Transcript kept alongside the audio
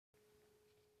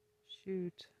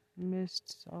Shoot,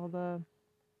 missed all the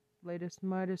latest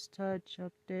Midas Touch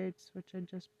updates, which I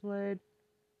just played.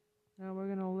 Now we're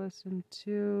gonna listen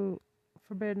to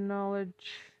Forbidden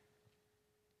Knowledge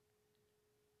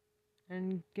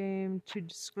and Game to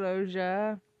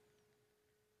Disclosure.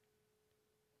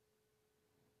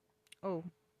 Oh.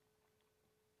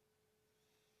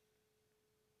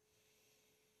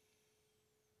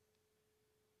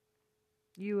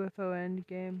 UFO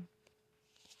Endgame.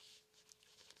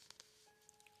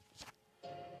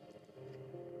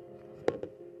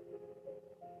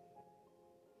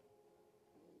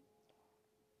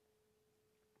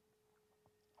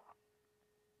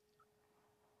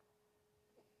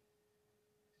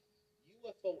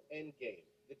 UFO Endgame,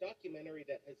 the documentary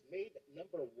that has made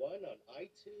 #1 on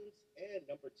iTunes and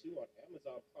 #2 on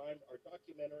Amazon Prime. Our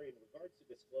documentary in regards to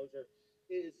disclosure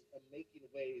is making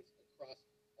waves across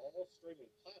all streaming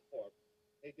platforms.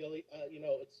 Hey, Billy,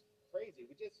 it's crazy.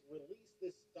 We just released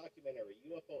this documentary,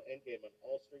 UFO Endgame, on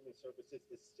all streaming services.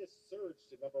 It's just surged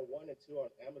to #1 and 2 on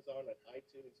Amazon and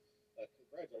iTunes.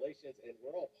 Congratulations, and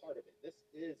we're all part of it. This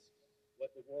is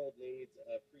what the world needs.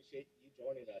 Appreciate you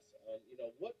joining us.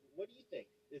 What do you think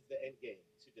is the end game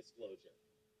to disclosure?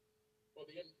 Well,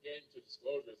 the end game to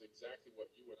disclosure is exactly what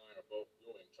you and I are both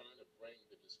doing, trying to bring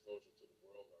the disclosure to the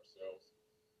world ourselves,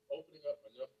 opening up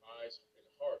enough eyes and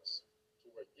hearts to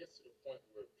where it gets to the point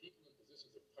where people in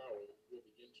positions of power will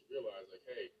begin to realize, like,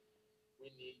 hey,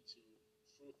 we need to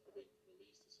truthfully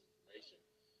release this information.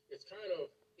 It's kind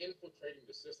of infiltrating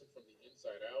the system from the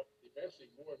inside out. Eventually,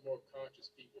 more and more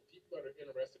conscious people that are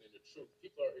interested in the truth,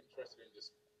 people are interested in this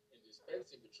in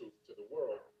dispensing the truth to the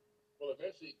world, will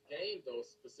eventually gain those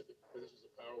specific positions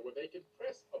of power where they can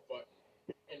press a button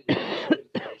and release the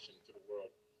information to the world.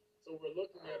 So we're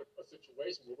looking at a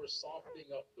situation where we're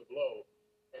softening up the blow,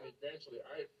 and eventually,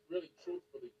 I really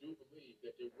truthfully do believe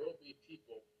that there will be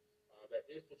people that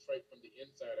infiltrate from the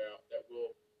inside out that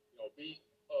will, be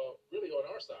really on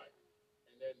our side,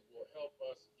 and then will help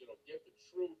us, get the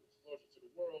true disclosure to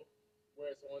the world.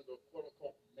 Whereas on the quote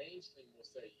unquote mainstream will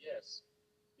say, yes,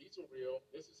 these are real.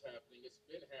 This is happening. It's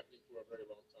been happening for a very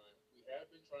long time. We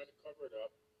have been trying to cover it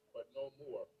up, but no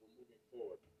more. We're moving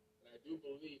forward, and I do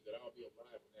believe that I'll be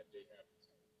alive when that day happens.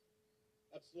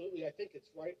 Absolutely. I think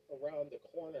it's right around the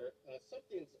corner.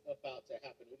 Something's about to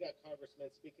happen. We got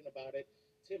congressmen speaking about it.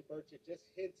 Tim Burchett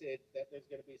just hinted that there's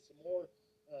going to be some more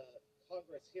uh,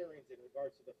 Congress hearings in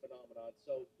regards to the phenomenon.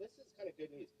 So this is kind of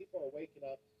good news. People are waking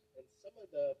up, and some of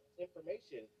the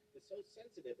information is so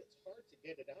sensitive, it's hard to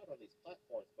get it out on these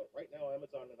platforms. But right now,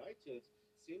 Amazon and iTunes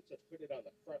seem to put it on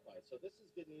the front line. So this is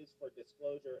good news for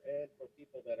disclosure and for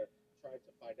people that are trying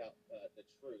to find out the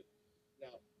truth.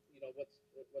 Now,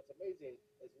 what's amazing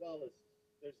as well is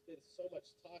there's been so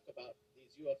much talk about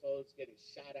these UFOs getting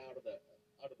shot out of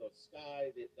the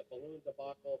sky, the balloon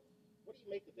debacle. What do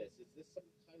you make of this? Is this some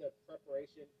kind of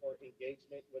preparation for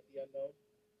engagement with the unknown?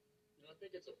 I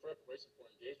think it's a preparation for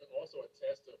engagement, also a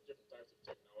test of different types of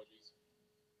technologies.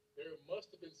 There must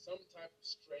have been some type of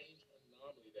strange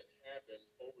anomaly that happened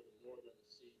over the northern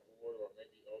seaboard, or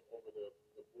maybe over the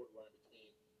borderline between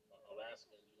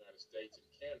Alaska and the United States and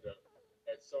Canada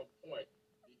at some point,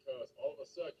 because all of a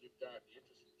sudden you've got the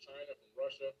interest from China, from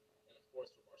Russia, and of course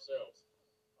from ourselves,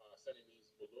 sending these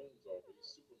balloons over,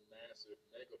 these super massive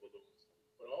mega balloons.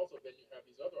 But also then you have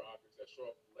these other objects that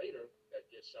show up later that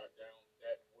get shot down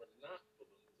that were not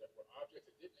balloons, that were objects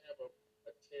that didn't have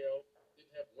a tail,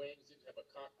 didn't have wings, didn't have a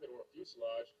cockpit or a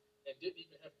fuselage, and didn't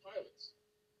even have pilots.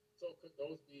 So could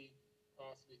those be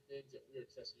possibly things that we are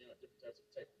testing out, different types of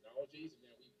technologies, and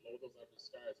then we blow those out of the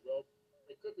sky as well?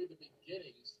 It could be the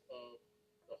beginnings of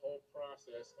the whole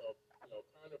process of, kind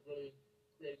of really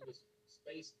creating this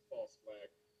space false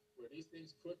flag, where these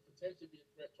things could potentially be a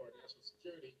threat to our national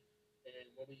security. And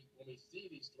when we see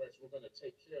these threats, we're going to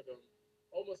take care of them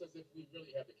almost as if we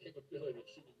really have the capability of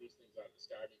shooting these things out of the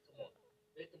sky. I mean, come on,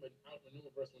 they can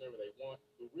outmaneuver us whenever they want,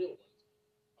 the real ones.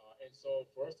 And so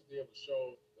for us to be able to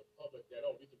show the public that,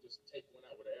 oh, we can just take one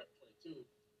out with an F-22,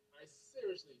 I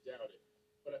seriously doubt it.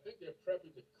 But I think they're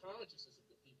prepping the consciousness of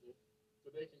the people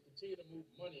so they can continue to move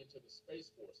money into the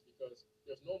Space Force, because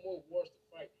there's no more wars to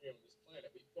fight here on this planet.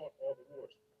 We fought all the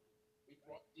wars. We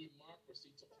brought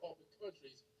democracy to all the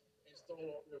countries and stole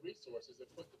all their resources and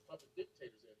put the puppet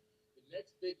dictators in. The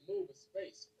next big move is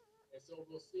space. And so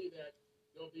we'll see that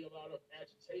there'll be a lot of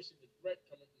agitation and threat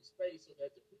coming from space, so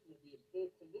that the people will be in full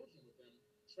collusion with them,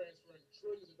 transferring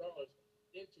trillions of dollars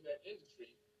into that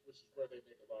industry, which is where they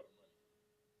make a lot of money.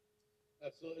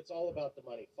 Absolutely. It's all about the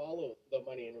money. Follow the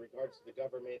money in regards to the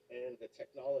government and the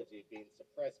technology being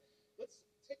suppressed. Let's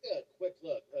take a quick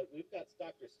look. We've got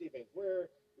Dr. Stephen.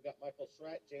 We got Michael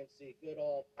Schratt, James C.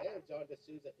 Goodall, and John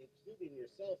D'Souza, including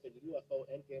yourself in UFO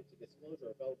Endgame to Disclosure,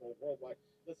 available worldwide.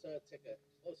 Let's take a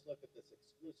close look at this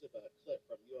exclusive clip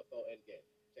from UFO Endgame.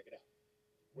 Check it out.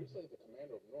 Recently, the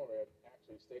commander of NORAD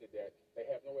actually stated that they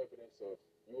have no evidence of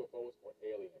UFOs or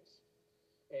aliens.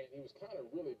 And he was kind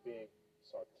of really being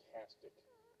sarcastic.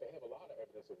 They have a lot of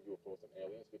evidence of UFOs and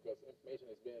aliens because information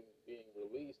has been being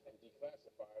released and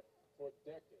declassified for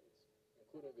decades,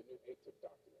 including the new ATIP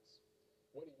documents.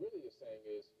 What he really is saying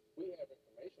is, we have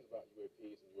information about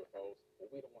UAPs and UFOs,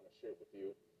 but we don't want to share it with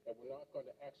you, and we're not going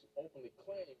to actually openly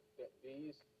claim that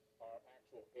these are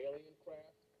actual alien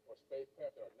craft or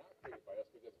spacecraft that are not created by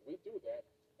us, because if we do that,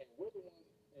 and we're the ones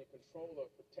in control of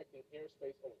protecting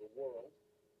airspace over the world,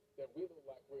 then we look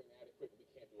like we're inadequate and we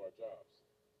can't do our jobs.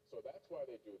 So that's why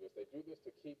they do this. They do this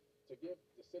to give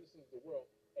the citizens of the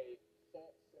world a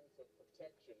false sense of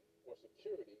protection or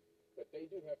security that they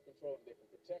do have control and they can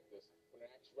protect us, when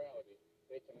in actuality,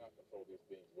 they cannot control these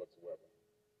beings whatsoever.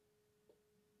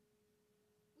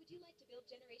 Would you like to build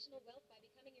generational wealth by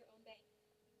becoming your own bank?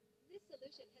 This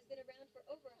solution has been around for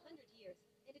over 100 years,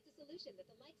 and it's a solution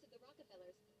that the likes of the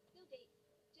Rockefellers, Bill Gates,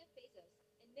 Jeff Bezos,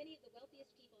 and many of the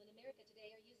wealthiest people in America today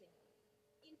are using.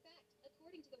 In fact,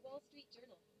 according to the Wall Street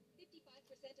Journal,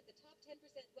 55% of the top 10%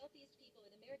 wealthiest people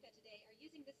in America today are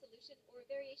using this solution or a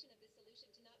variation of this solution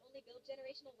to not only build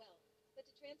generational wealth, but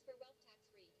to transfer wealth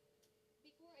tax-free.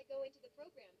 Before I go into the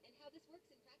program and how this works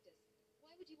in practice, why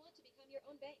would you want to become your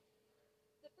own bank?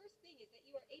 The first thing is that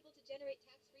you are able to generate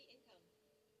tax-free income.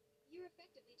 You're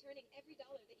effectively turning every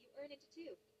dollar that you earn into two.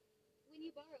 When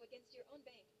you borrow against your own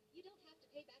bank, you don't have to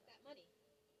pay back that money.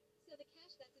 So the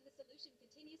cash that's in the solution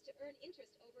continues to earn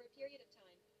interest over a period of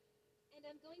time. And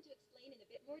I'm going to explain in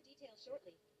a bit more detail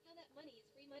shortly how that money is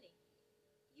free money.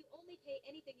 You only pay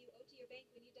anything you owe to your bank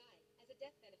when you die, as a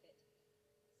death benefit.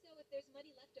 So if there's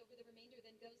money left over, the remainder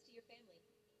then goes to your family.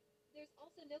 There's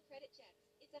also no credit checks.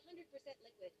 It's 100%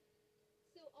 liquid.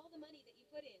 So all the money that you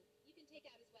put in, you can take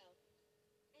out as well.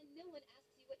 And no one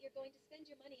asks you what you're going to spend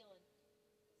your money on.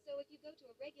 So if you go to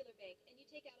a regular bank and you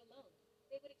take out a loan,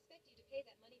 they would expect you to pay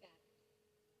that money back.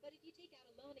 But if you take out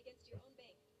a loan against your own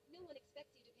bank, no one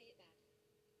expects you to pay it back.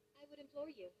 I would implore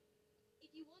you,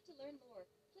 if you want to learn more,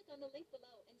 click on the link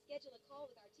below and schedule a call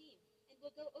with our team, and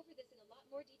we'll go over this in a lot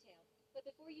more detail. But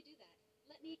before you do that,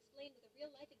 let me explain with a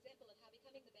real-life example of how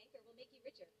becoming the banker will make you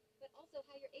richer, but also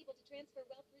how you're able to transfer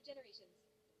wealth through generations.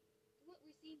 What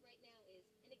we're seeing right now is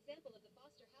an example of the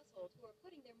Foster household who are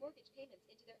putting their mortgage payments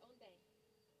into their own bank.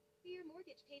 Their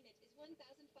mortgage payment is $1,500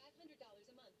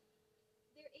 a month.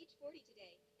 They're age 40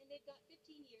 today, and they've got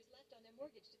 15 years left on their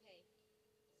mortgage to pay.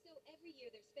 So every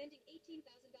year they're spending $18,000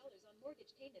 on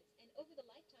mortgage payments, and over the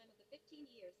lifetime of the 15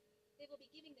 years, they will be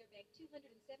giving their bank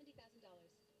 $270,000.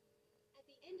 At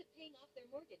the end of paying off their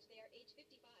mortgage, they are age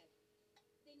 55.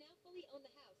 They now fully own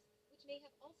the house, which may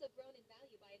have also grown in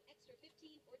value by an extra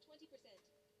 15 or 20%.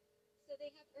 So they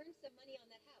have earned some money on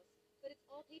that house, but it's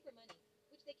all paper money,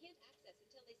 which they can't access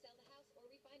until they sell the house or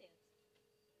refinance,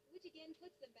 which again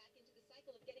puts them back into the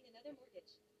cycle of getting another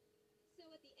mortgage. So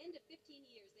at the end of 15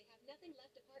 years, they have nothing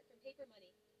left apart from paper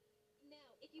money. Now,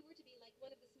 if you were to be like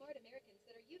one of the smart Americans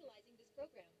that are utilizing this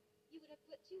program, you would have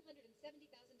put $270,000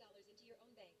 into your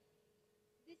own bank.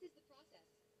 This is the process.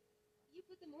 You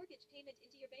put the mortgage payment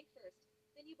into your bank first,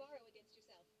 then you borrow against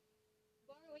yourself.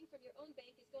 Borrowing from your own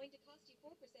bank is going to cost you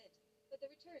 4%, but the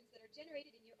returns that are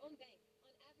generated in your own bank,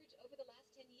 on average over the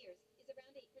last 10 years, is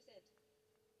around 8%.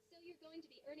 So you're going to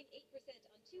be earning 8%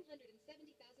 on $270,000,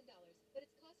 but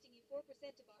it's costing you 4%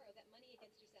 to borrow that money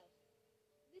against yourself.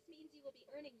 This means you will be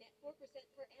earning net 4%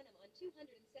 per annum on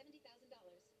 $270,000.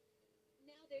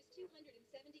 Now there's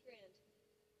 270 grand.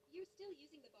 You're still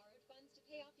using the borrowed funds to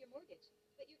pay off your mortgage,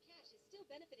 but your cash is still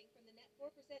benefiting from the net 4%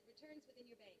 returns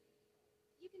within your bank.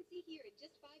 You can see here in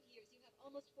just 5 years you have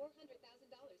almost $400,000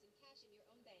 in cash in your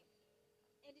own bank.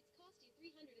 And it's cost you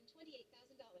 $328,000.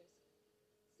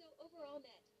 So overall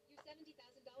net, you're $70,000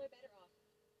 better off.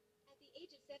 At the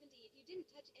age of 70, if you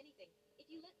didn't touch anything, if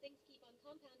you let things keep on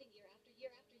compounding year after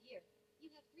year after year,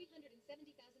 you have $370,000,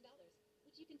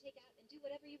 which you can take out and do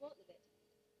whatever you want with it.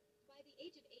 By the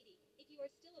age of 80, if you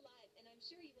are still alive, and I'm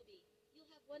sure you will be, you'll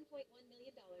have $1.1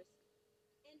 million.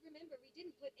 And remember, we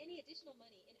didn't put any additional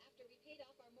money in after we paid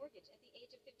off our mortgage at the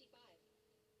age of 55.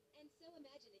 And so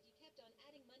imagine if you kept on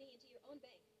adding money into your own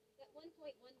bank, that 1.1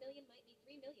 million might be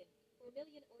 3 million, 4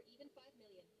 million, or even 5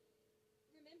 million.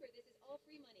 Remember, this is all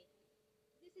free money.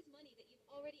 This is money that you've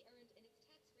already earned, and it's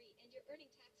tax-free, and you're earning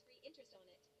tax-free interest on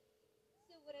it.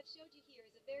 So what I've showed you here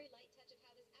is a very light touch of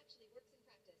how this actually works in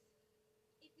practice.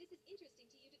 If this is interesting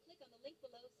to you to click on the link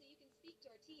below so you can speak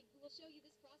to our team who will show you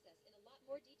this process in a lot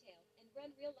more detail and run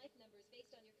real-life numbers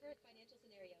based on your current financial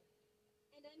scenario.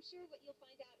 And I'm sure what you'll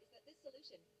find out is that this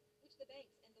solution, which the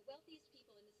banks and the wealthiest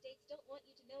people in the States don't want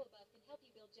you to know about, can help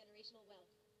you build generational wealth.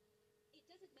 It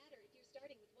doesn't matter if you're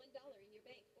starting with $1 in your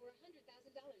bank or $100,000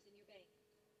 in your bank.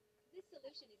 This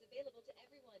solution is available to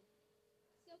everyone.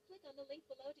 So click on the link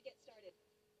below to get started.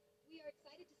 We are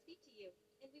excited to speak to you,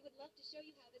 and we would love to show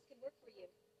you how this can work for you.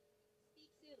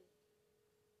 Speak soon.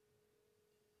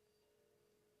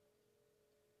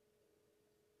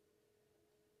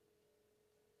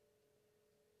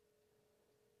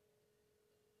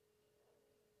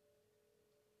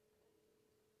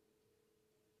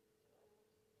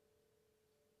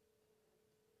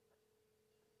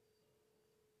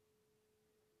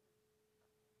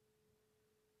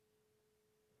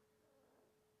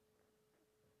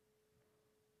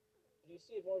 Do you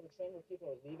see more of a trend where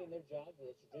people are leaving their jobs,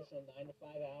 the traditional 9 to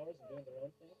 5 hours, and doing their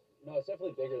own thing? No, it's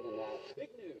definitely bigger than that.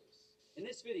 Big news. In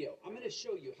this video, I'm going to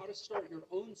show you how to start your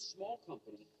own small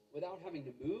company without having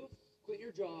to move, quit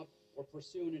your job, or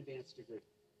pursue an advanced degree.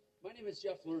 My name is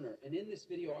Jeff Lerner, and in this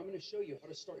video, I'm going to show you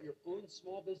how to start your own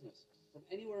small business from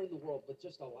anywhere in the world with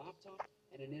just a laptop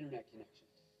and an internet connection.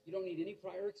 You don't need any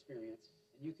prior experience,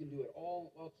 and you can do it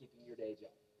all while keeping your day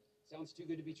job. Sounds too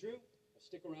good to be true? Well,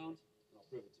 stick around, and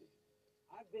I'll prove it to you.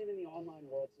 I've been in the online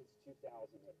world since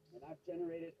 2008, and I've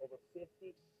generated over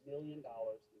 $50 million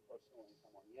in personal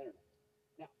income on the internet.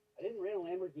 Now, I didn't rent a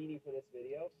Lamborghini for this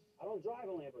video. I don't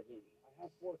drive a Lamborghini. I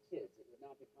have 4 kids. It would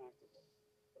not be practical.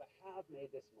 But I have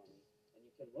made this money, and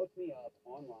you can look me up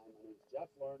online. My name is Jeff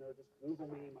Lerner. Just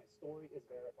Google me. My story is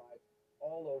verified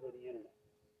all over the internet.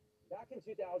 Back in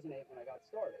 2008, when I got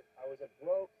started, I was a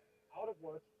broke,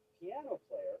 out-of-work piano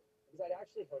player because I'd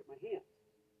actually hurt my hand.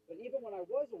 But even when I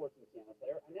was a working piano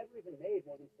player, I never even made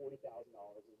more than $40,000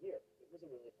 a year. It was a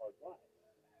really hard life.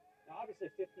 Now, obviously,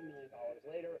 $50 million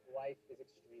later, life is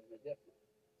extremely different.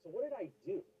 So what did I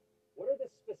do? What are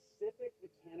the specific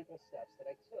mechanical steps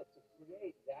that I took to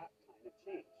create that kind of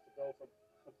change, to go from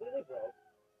completely broke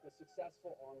to a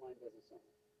successful online business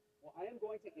owner? Well, I am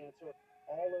going to answer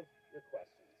all of your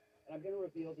questions, and I'm going to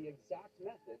reveal the exact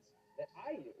methods that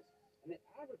I use and that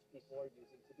average people are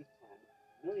using to become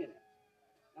millionaires.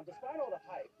 Now, despite all the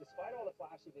hype, despite all the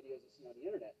flashy videos you see on the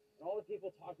internet, and all the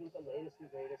people talking about the latest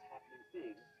and greatest hot new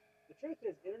things, the truth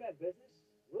is internet business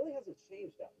really hasn't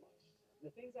changed that much. The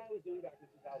things I was doing back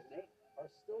in 2008 are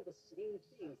still the same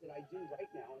things that I do right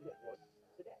now and that work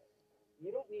today.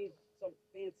 You don't need some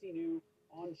fancy new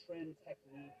on-trend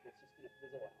technique that's just going to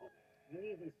fizzle out. You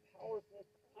need these powerful,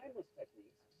 timeless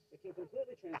techniques that can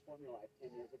completely transform your life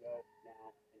 10 years ago,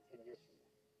 now, and 10 years from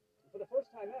now. And for the first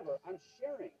time ever, I'm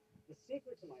sharing the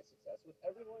secret to my success with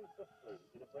everyone for free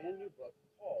in a brand new book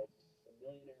called The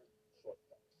Millionaire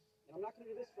Shortcut. And I'm not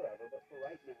going to do this forever, but for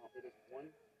right now, it is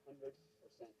 100%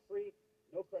 free,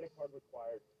 no credit card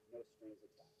required, no strings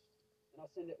attached. And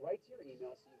I'll send it right to your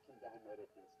email so you can download it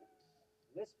instantly.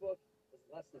 This book is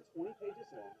less than 20 pages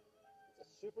long. It's a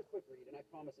super quick read, and I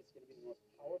promise it's going to be the most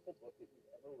powerful book that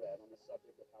you've ever read on the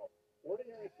subject of how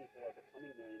ordinary people are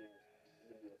becoming millionaires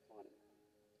in the new economy.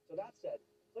 So that said,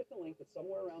 click the link that's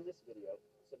somewhere around this video,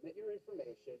 submit your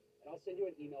information, and I'll send you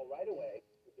an email right away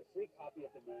with your free copy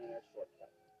of The Millionaire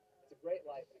Shortcut. It's a great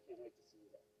life, and I can't wait to see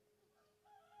you there.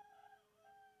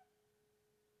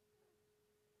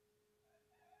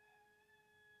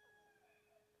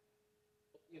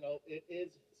 You know, it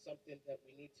is something that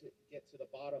we need to get to the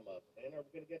bottom of. And are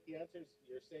we going to get the answers?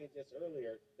 You're saying just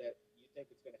earlier that you think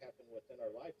it's going to happen within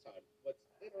our lifetime. What's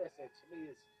interesting to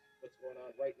me is what's going on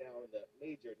right now in the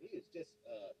major news. Just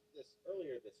this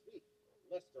earlier this week,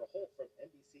 Lester Holt from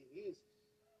NBC News,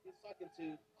 he's talking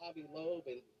to Avi Loeb,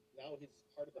 and now he's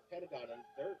part of the Pentagon, and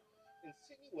they're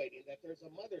insinuating that there's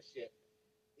a mothership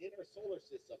in our solar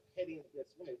system heading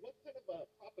this way. What kind of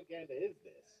propaganda is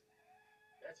this?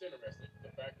 That's interesting.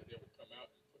 The fact that they would come out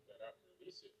and put that out and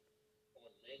release it on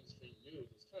mainstream news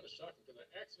is kind of shocking because I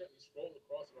accidentally scrolled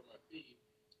across it on my feed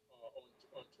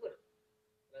on Twitter,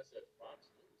 and I said Fox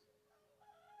News,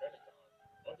 Pentagon,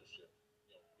 mothership,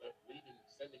 leaving,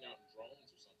 sending out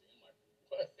drones or something. I'm like,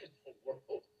 what in the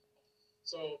world?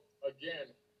 So again,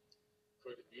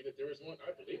 could it be that there is one?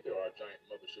 I believe there are giant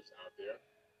motherships out there.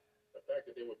 The fact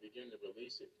that they would begin to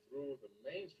release it through the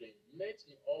mainstream makes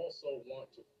me also want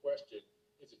to question,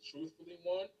 is it truthfully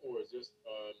one, or is this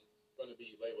going to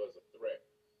be labeled as a threat?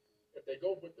 If they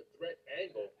go with the threat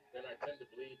angle, then I tend to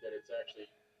believe that it's actually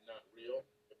not real.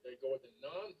 If they go with the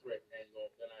non-threat angle,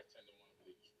 then I tend to want to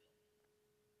believe it's real.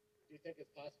 Do you think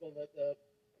it's possible that the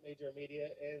major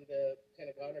media and the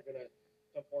Pentagon are going to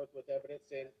come forth with evidence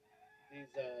saying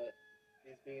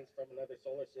these beings from another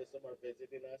solar system are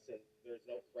visiting us, and there's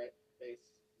no threat base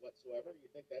whatsoever. You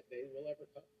think that day will ever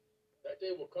come? That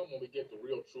day will come when we get the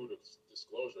real true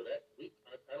disclosure.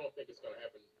 I don't think it's going to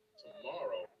happen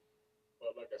tomorrow.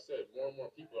 But like I said, more and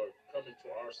more people are coming to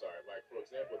our side. Like, for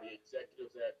example, the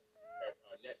executives at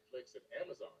Netflix and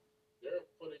Amazon, they're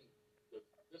putting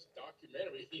this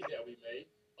documentary that we made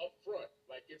up front.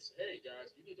 Like, it's, hey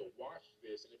guys, you need to watch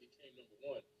this, and it became number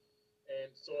one.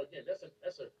 And so again, that's an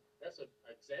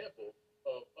example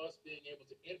of us being able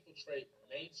to infiltrate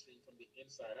mainstream from the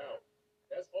inside out.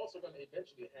 That's also going to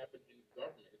eventually happen in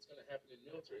government. It's going to happen in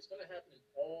military. It's going to happen in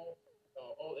all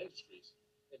industries,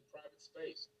 in private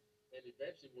space. And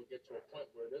eventually we'll get to a point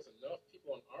where there's enough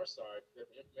people on our side that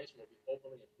the information will be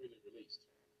openly and freely released.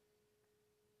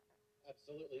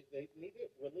 Absolutely, they need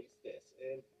to release this,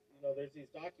 and there's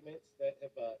these documents that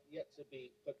have yet to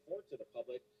be put forward to the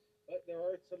public, but there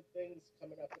are some things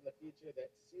coming up in the future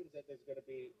that seems that there's going to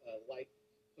be a light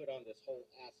put on this whole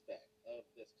aspect of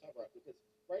this cover up, because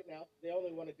right now they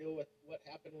only want to deal with what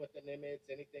happened with the Nimitz,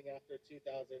 anything after 2000,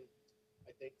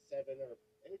 I think 7 or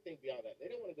anything beyond that. They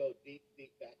don't want to go deep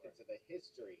back into the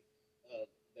history of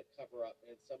the cover up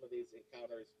and some of these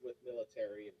encounters with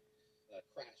military and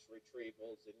crash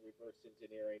retrievals and reverse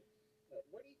engineering.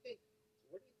 What do you think?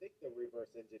 What do you think the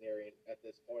reverse engineering at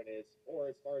this point is,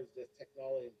 or as far as just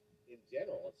technology in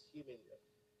general, as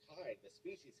humankind, the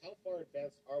species? How far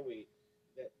advanced are we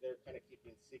that they're kind of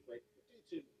keeping secret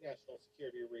due to national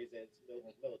security reasons,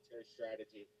 military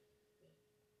strategy?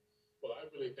 Well, I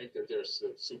really think that they're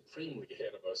supremely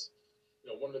ahead of us.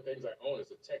 One of the things I own is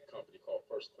a tech company called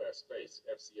First Class Space,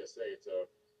 FCSA.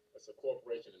 It's a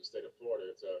corporation in the state of Florida.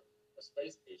 It's a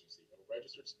space agency, a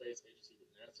registered space agency with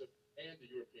NASA and the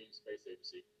European Space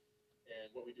Agency. And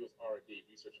what we do is R&D,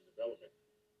 research and development.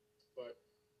 But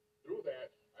through that,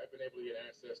 I've been able to get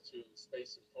access to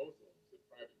space symposiums and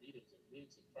private meetings and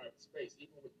meetings in private space,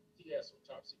 even with TS or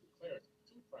top secret clearance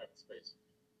to private space.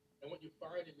 And what you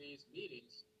find in these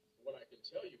meetings, what I can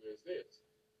tell you is this: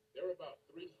 they're about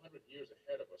 300 years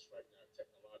ahead of us right now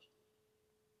technologically.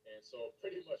 And so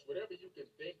pretty much whatever you can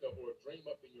think of or dream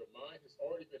up in your mind has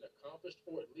already been accomplished,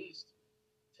 or at least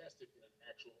tested in an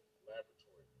actual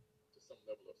laboratory to some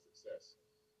level of success.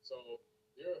 So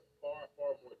they're far,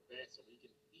 far more advanced than we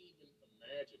can even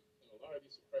imagine. And a lot of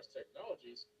these suppressed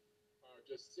technologies are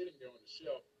just sitting there on the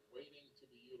shelf waiting to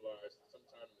be utilized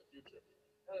sometime in the future.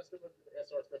 Kind of similar to the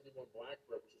SR-71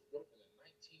 Blackbird, which was built in the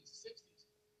 1960s.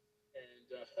 And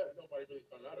nobody really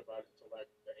found out about it until like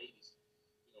the 80s.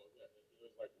 It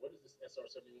was like, what is this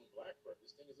SR-71 Blackbird?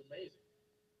 This thing is amazing.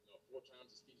 4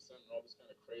 times the speed of sound and all this kind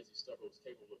of crazy stuff it was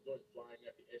capable of doing, flying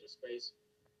at the edge of space.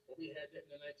 Well, we had that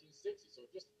in the 1960s. So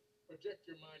just project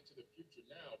your mind to the future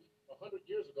now. 100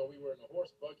 years ago, we were in a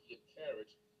horse, buggy, and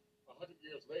carriage. 100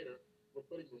 years later, we're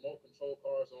putting remote control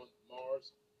cars on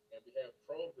Mars, and we have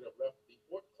probes that have left the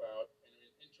Oort cloud and are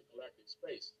in intergalactic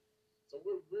space. So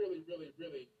we're really, really,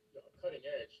 really cutting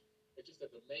edge. It's just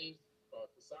that the main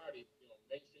society,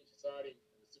 mainstream society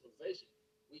and the civilization,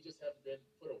 we just haven't been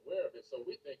put aware of it. So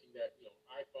we're thinking that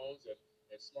iPhones and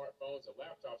smartphones and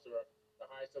laptops are the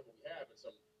highest level we have, and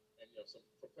some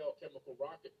propel chemical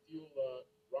rocket fuel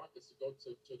rockets to go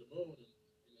to the moon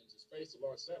and into space to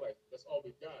launch satellites. That's all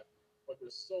we've got. But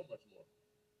there's so much more.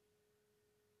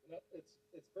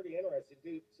 It's pretty interesting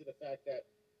due to the fact that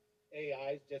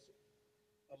AI is just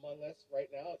among us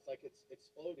right now. It's like it's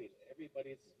exploding.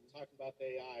 Everybody's talking about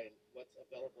the AI and what's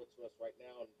available to us right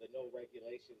now and the no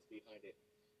regulations behind it.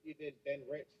 Even Ben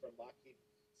Rich from Lockheed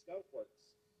Skunk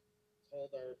Works told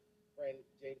our friend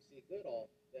James C. Goodall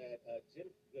that Jim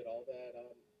Goodall that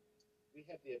we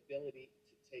have the ability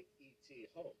to take ET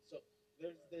home. So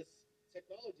there's this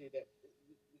technology that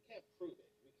we can't prove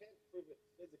it. We can't prove it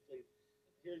physically.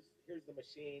 Here's the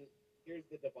machine. Here's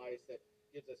the device that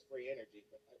gives us free energy.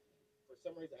 But for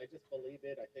some reason, I just believe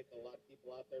it. I think a lot of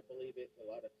people out there believe it. A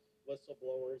lot of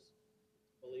whistleblowers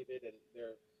believe it, and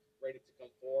they're ready to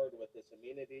come forward with this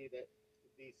immunity that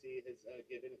DC has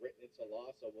given, written into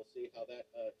law. So we'll see how that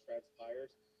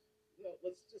transpires.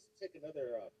 Let's just take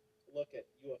another look at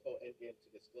UFO Endgame to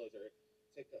Disclosure.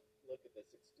 Take a look at this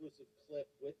exclusive clip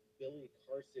with Billy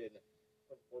Carson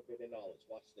from Forbidden Knowledge.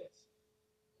 Watch this.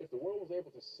 If the world was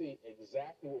able to see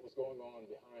exactly what was going on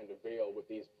behind the veil with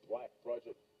these black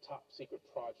budget, top secret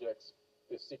projects,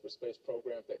 these secret space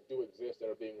programs that do exist that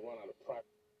are being run out of private.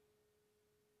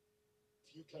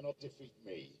 If you cannot defeat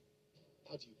me,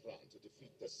 how do you plan to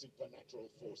defeat the supernatural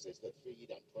forces that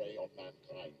feed and prey on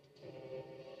mankind?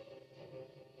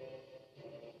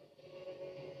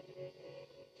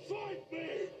 Fight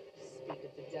me! Speak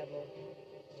of the devil.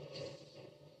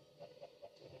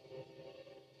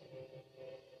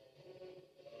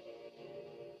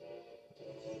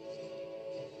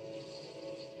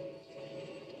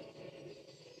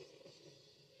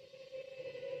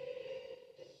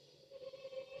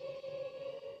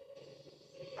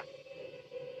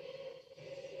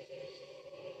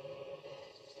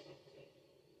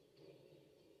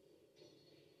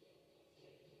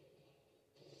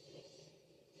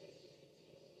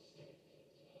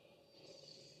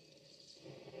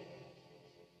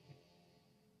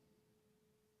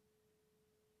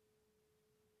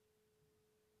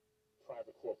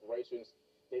 corporations,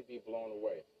 they'd be blown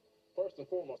away. First and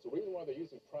foremost, the reason why they're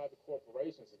using private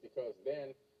corporations is because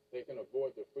then they can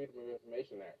avoid the Freedom of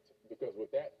Information Act. Because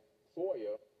with that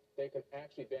FOIA, they can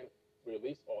actually then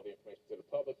release all the information to the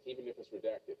public, even if it's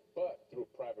redacted. But through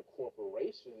private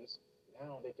corporations,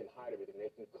 now they can hide everything.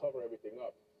 They can cover everything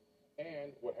up.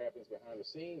 And what happens behind the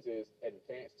scenes is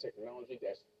advanced technology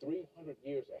that's 300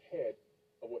 years ahead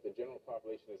of what the general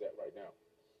population is at right now.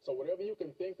 So whatever you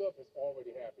can think of has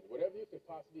already happened. Whatever you can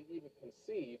possibly even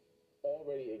conceive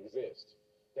already exists.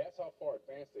 That's how far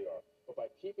advanced they are. But by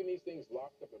keeping these things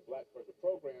locked up in black budget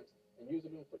programs and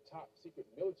using them for top secret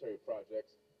military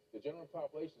projects, the general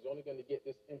population is only going to get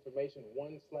this information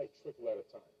one slight trickle at a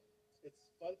time. It's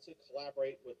fun to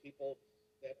collaborate with people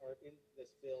that are in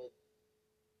this field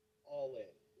all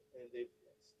in, and they've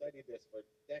studied this for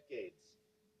decades,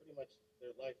 pretty much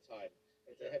their lifetime.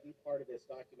 And to have you part of this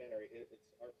documentary, it's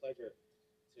our pleasure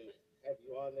to have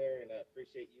you on there, and I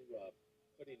appreciate you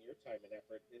putting your time and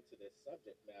effort into this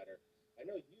subject matter. I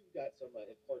know you've got some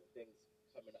important things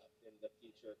coming up in the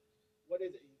future. What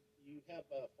is it? You have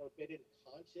Forbidden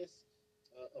Conscious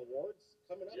Awards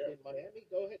coming up in Miami.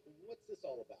 Go ahead. What's this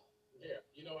all about? Yeah,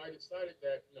 I decided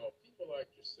that, people like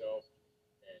yourself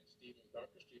and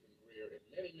Dr. Stephen Greer, and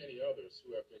many, many others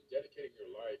who have been dedicating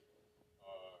their life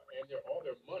and all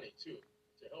their money too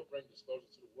to help bring disclosure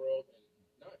to the world, and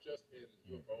not just in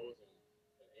UFOs and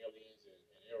aliens and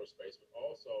aerospace, but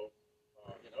also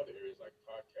in other areas like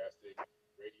podcasting,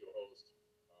 radio hosts,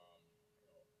 um,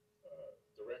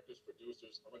 directors,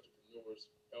 producers, entrepreneurs,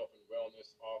 health and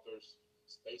wellness, authors,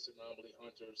 space anomaly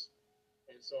hunters.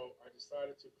 And so I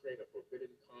decided to create a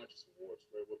Forbidden Conscious Awards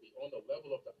where it will be on the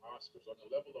level of the Oscars, on the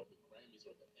level of the Grammys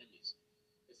or the Emmys.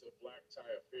 It's a black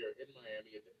tie affair in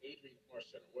Miami at the Adrian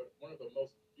Marsh Center, one of the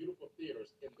most beautiful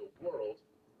theaters in the world.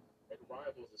 It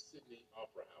rivals the Sydney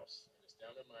Opera House. And it's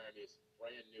down in Miami. It's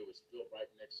brand new. It's built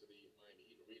right next to the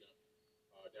Miami Heat Arena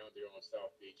down there on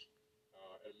South Beach.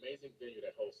 An amazing venue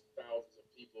that hosts thousands of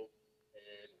people.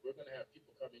 And we're going to have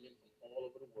people coming in from all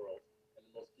over the world. And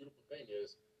the most beautiful thing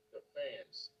is the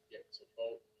fans get to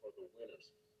vote for the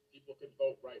winners. People can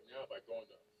vote right now by going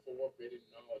to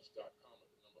forbiddenknowledge.com at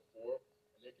the number 4,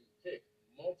 and they can pick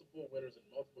multiple winners in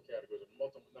multiple categories, or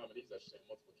multiple nominees, I should say,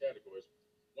 multiple categories.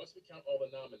 Once we count all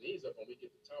the nominees up and we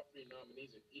get the top 3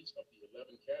 nominees in each of the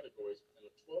 11 categories and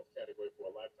a 12th category for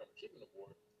a Lifetime Achievement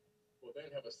Award, we'll then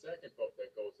have a second vote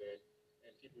that goes in,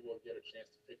 and people will get a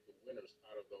chance to pick the winners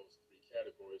out of those 3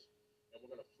 categories. And we're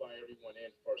going to fly everyone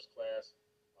in first class,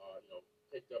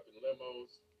 picked up in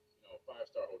limos,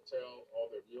 5-star hotel, all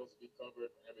their meals will be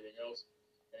covered and everything else.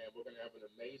 And we're going to have an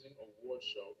amazing award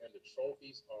show, and the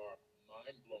trophies are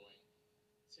mind-blowing.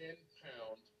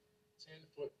 10-pound,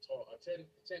 10-foot tall,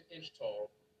 10-inch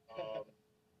tall,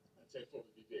 10 foot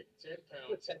would be big.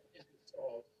 10-pound, 10-inch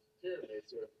tall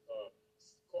pyramids, or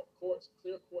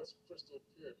clear quartz crystal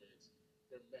pyramids.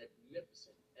 They're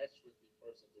magnificent, etched with the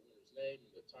person's, the winner's name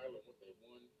and the title and what they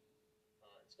won.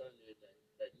 It's going to be a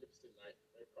magnificent night,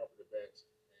 red carpet event,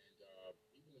 and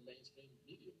even the mainstream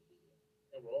media will be there.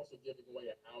 And we're also giving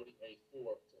away an Audi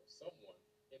A4 to someone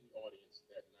in the audience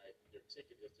that night. Their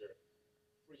ticket is their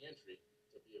free entry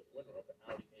to be a winner of the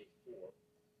Audi A4.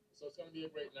 So it's going to be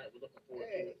a great night. We're looking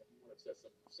forward to it. We want to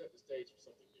set the stage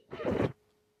for something new.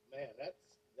 Man, that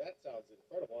sounds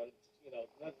incredible. And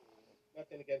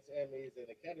nothing against Emmys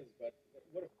and academies, but it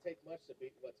wouldn't take much to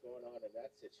beat what's going on in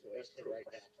that situation right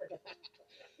now.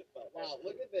 But wow,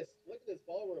 look at this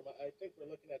ballroom. I think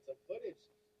we're looking at some footage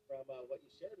from what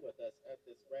you shared with us at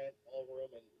this grand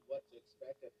ballroom and what to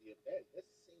expect at the event. This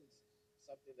seems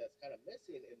something that's kind of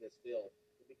missing in this field,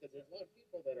 because there's a lot of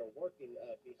people that are working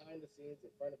behind the scenes,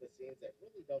 in front of the scenes, that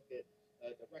really don't get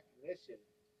the recognition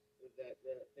that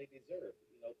they deserve.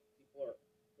 People are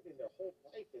putting their whole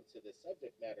life into this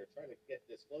subject matter, trying to get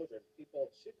disclosure. People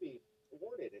should be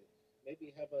awarded and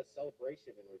maybe have a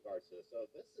celebration in regards to it. So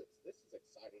this is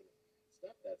exciting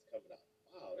stuff that's coming up.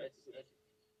 Wow. Thank you.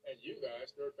 And you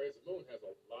guys, Third Phase of Moon has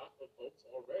a lot of votes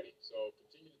already. So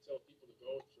continue to tell people to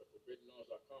go to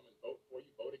forbiddenknowledge.com and vote for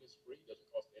you. Voting is free, doesn't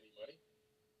cost any money.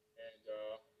 And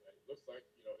it looks like,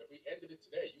 if we ended it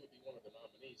today, you would be one of the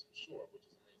nominees for sure, which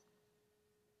is amazing.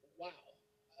 Wow.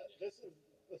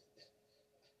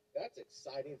 That's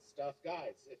exciting stuff,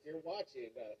 guys. If you're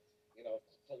watching,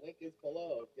 the link is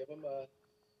below. Give them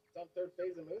some Third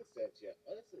Phase of Moon sent you.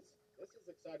 Oh, this is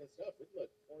exciting stuff. We look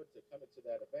forward to coming to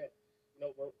that event.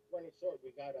 We're running short.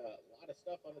 We got a lot of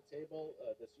stuff on the table.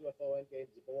 This UFO Endgame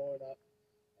is blowing up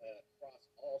across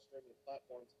all streaming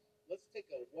platforms. Let's take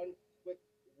one quick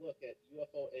look at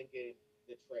UFO Endgame,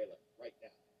 the trailer, right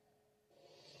now.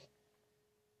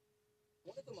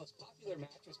 One of the most popular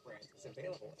mattress brands is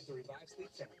available at the Revive Sleep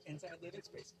Center inside Living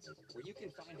Spaces, where you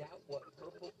can find out what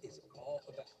Purple is all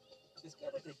about.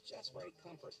 Discover the just right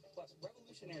comfort, plus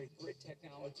revolutionary grid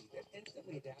technology that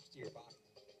instantly adapts to your body.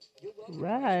 You'll love the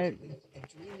Right. pressure relief and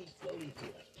dreamy, flowy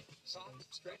feeling.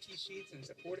 Soft, stretchy sheets and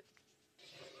supportive.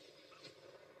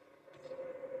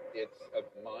 It's a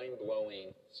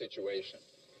mind-blowing situation.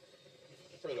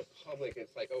 For the public,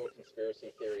 it's like, oh, a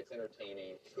conspiracy theory, it's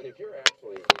entertaining. But if you're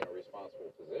actually in a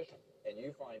responsible position and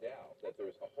you find out that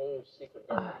there's a whole secret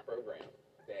government program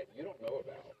that you don't know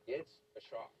about, it's a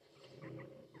shock.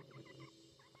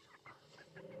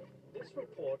 This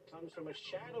report comes from a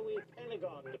shadowy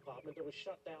Pentagon department that was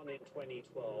shut down in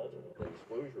 2012. The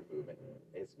disclosure movement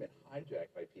has been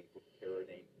hijacked by people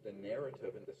parroting the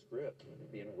narrative and the script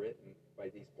being written by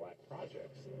these black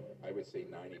projects. I would say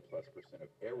 90+% of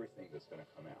everything that's going to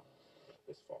come out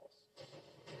is false.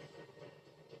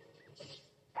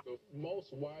 The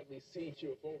most widely seen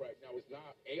UFO right now is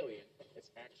not alien, it's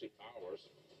actually ours.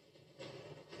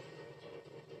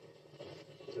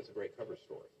 It's a great cover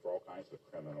story for all kinds of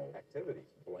criminal activities.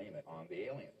 Blame it on the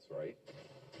aliens, right?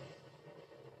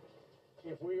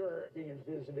 If we are being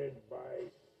visited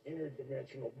by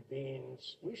interdimensional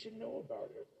beings, we should know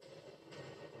about it.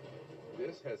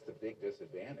 This has the big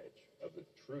disadvantage of the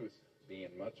truth being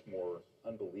much more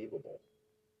unbelievable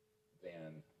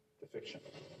than the fiction.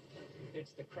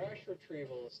 It's the crash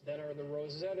retrievals that are the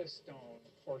Rosetta Stone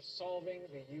for solving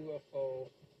the UFO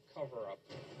cover-up.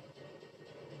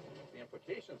 The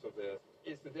implications of this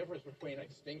is the difference between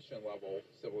extinction level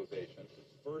civilization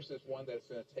versus one that's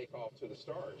going to take off to the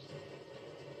stars.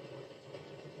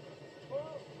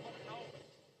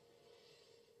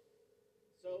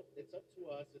 So it's up to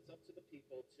us, it's up to the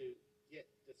people to get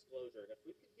disclosure. And if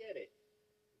we can get it,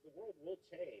 the world will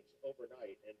change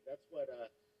overnight. And that's what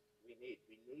we need.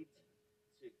 We need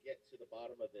to get to the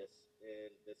bottom of this.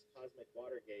 And this cosmic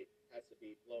Watergate has to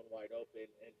be blown wide open.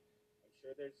 And I'm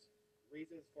sure there's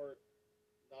reasons for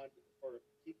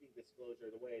keeping disclosure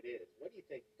the way it is. What do you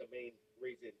think the main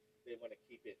reason they want to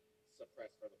keep it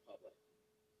suppressed from the public?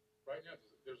 Right now,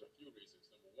 there's a few reasons.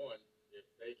 Number one, if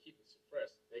they keep it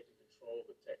suppressed, they can control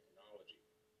the technology.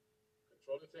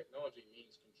 Controlling technology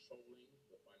means controlling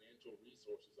the financial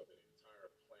resources of an entire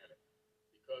planet.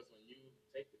 Because when you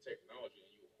take the technology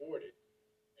and you hoard it,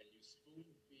 and you spoon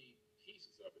feed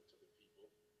pieces of it to the people,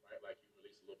 right? Like you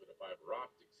release a little bit of fiber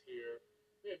optics here,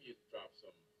 maybe you drop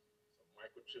some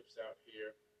microchips out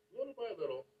here, little by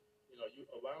little, you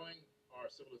allowing our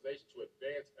civilization to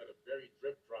advance at a very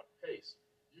drip-drop pace.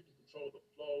 You can control the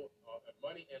flow of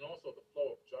money and also the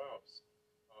flow of jobs,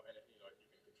 and you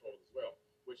can control it as well,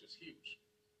 which is huge,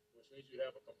 which means you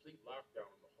have a complete lockdown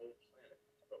on the whole planet.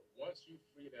 But once you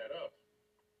free that up,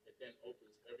 it then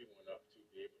opens everyone up to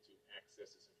be able to access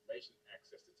this information,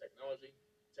 access the technologies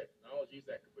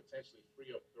that could potentially free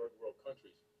up third world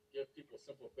countries, give people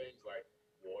simple things like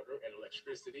water and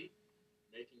electricity,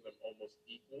 making them almost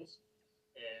equals.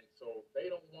 And so they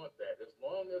don't want that. As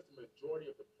long as the majority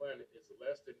of the planet is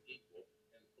less than equal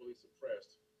and fully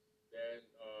suppressed, then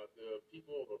the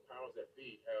people, the powers that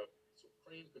be, have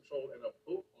supreme control and a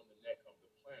boot on the neck of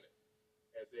the planet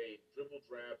as they dribble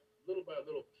drab little by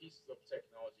little pieces of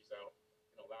technologies out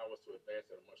and allow us to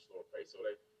advance at a much slower pace. So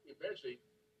that eventually,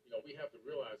 we have to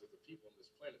realize as the people on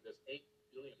this planet, there's 8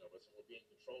 billion of us and we're being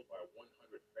controlled by 100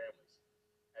 families.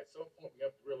 At some point, we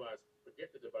have to realize, forget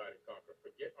the divide and conquer,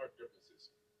 forget our differences.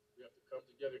 We have to come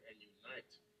together and unite.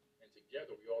 And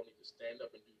together, we all need to stand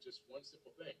up and do just one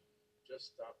simple thing.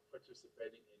 Just stop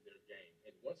participating in their game.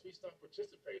 And once we stop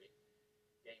participating,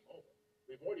 game over.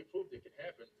 We've already proved it can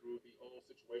happen through the whole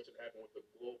situation that happened with the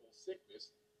global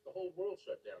sickness. The whole world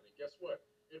shut down. And guess what?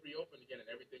 It reopened again and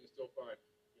everything is still fine.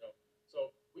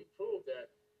 So we proved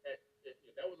that that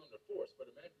was under force.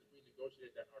 But imagine if we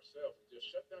negotiated that ourselves and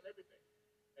just shut down everything.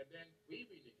 And then we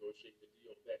renegotiate the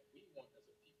deal that we want as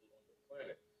a people on the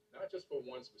planet, not just for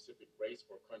one specific race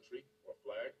or country or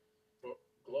flag, but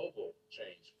global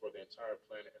change for the entire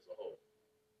planet as a whole.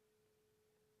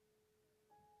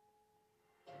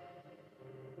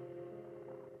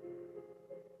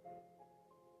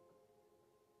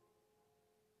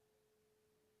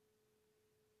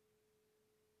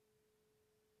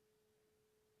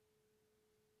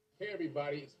 Hey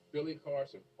everybody, it's Billy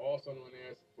Carson, also known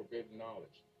as Forbidden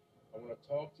Knowledge. I want to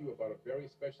talk to you about a very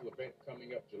special event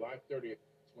coming up July 30th,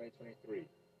 2023,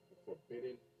 the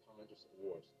Forbidden Conscious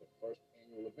Awards, the first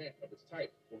annual event of its type.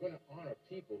 We're going to honor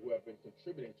people who have been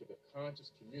contributing to the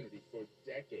conscious community for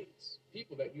decades.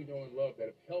 People that you know and love that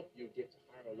have helped you get to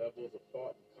higher levels of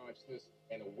thought and consciousness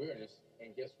and awareness.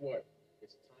 And guess what? It's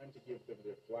It's time to give them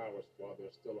their flowers while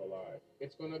they're still alive.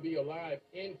 It's going to be a live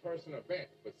in-person event,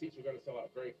 but seats are going to sell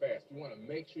out very fast. You want to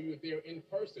make sure you're there in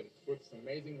person for this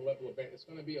amazing level event. It's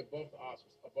going to be above the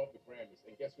Oscars, above the Grammys.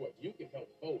 And guess what? You can help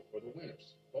vote for the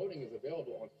winners. Voting is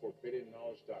available on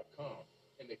forbiddenknowledge.com.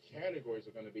 And the categories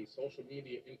are going to be social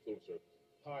media influencer,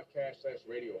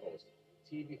 podcast/radio host,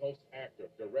 TV host, actor,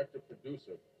 director,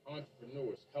 producer,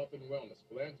 entrepreneurs, health and wellness,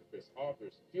 philanthropists,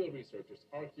 authors, field researchers,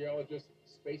 archaeologists,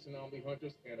 space anomaly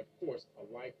hunters, and of course, a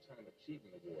Lifetime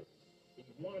Achievement Award. And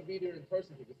you want to be there in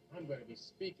person because I'm going to be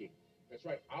speaking. That's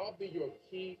right, I'll be your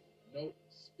keynote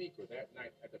speaker that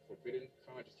night at the Forbidden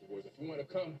Conscious Awards. If you want to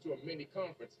come to a mini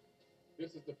conference,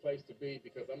 this is the place to be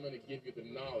because I'm going to give you the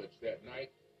knowledge that night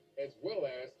as well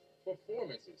as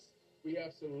performances. We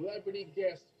have celebrity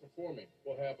guests performing.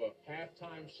 We'll have a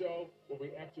halftime show where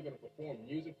we're actually going to perform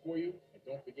music for you. And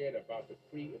don't forget about the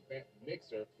pre-event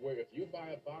mixer, where if you buy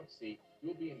a box seat,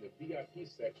 you'll be in the VIP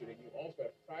section, and you also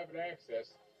have private access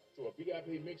to a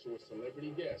VIP mixer with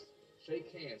celebrity guests.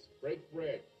 Shake hands, break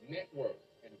bread, network,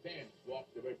 and then walk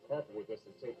the red carpet with us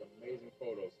and take amazing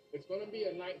photos. It's going to be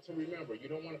a night to remember. You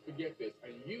don't want to forget this.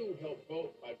 And you help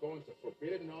vote by going to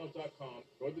forbiddenknowledge.com,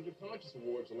 go to the Conscious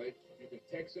Awards link. You can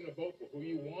text in a vote for who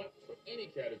you want for any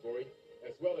category,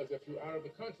 as well as if you're out of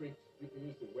the country, you can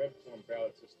use the web form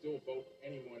ballot to still vote for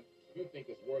anyone you think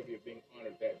is worthy of being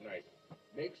honored that night.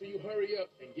 Make sure you hurry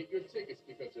up and get your tickets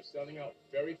because they're selling out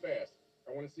very fast.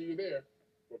 I want to see you there.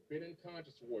 Forbidden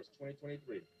Conscious Awards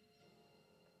 2023.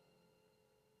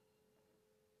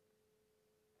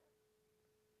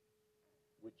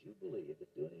 Would you believe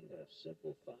that doing a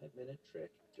simple 5-minute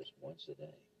trick just once a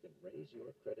day can raise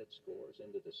your credit scores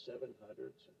into the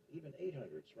 700s and even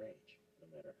 800s range,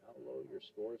 no matter how low your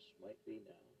scores might be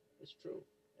now? It's true.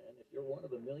 And if you're one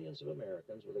of the millions of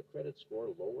Americans with a credit score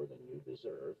lower than you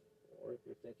deserve, or if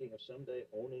you're thinking of someday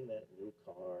owning that new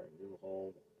car, new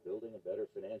home, building a better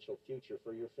financial future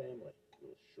for your family,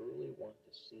 you'll surely want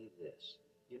to see this.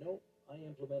 You know, I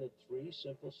implemented 3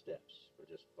 simple steps for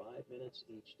just 5 minutes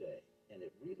each day, and it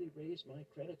really raised my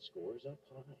credit scores up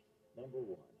high. Number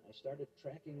 1, I started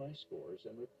tracking my scores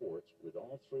and reports with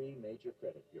all 3 major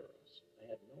credit bureaus. I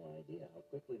had no idea how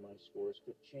quickly my scores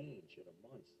could change in a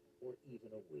month or even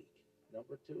a week.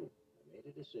 Number 2, I made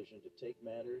a decision to take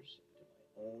matters into my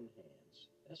own hands.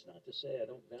 That's not to say I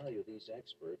don't value these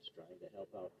experts trying to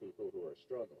help out people who are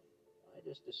struggling. I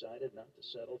just decided not to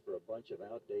settle for a bunch of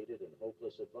outdated and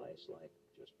hopeless advice like,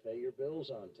 just pay your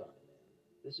bills on time, man.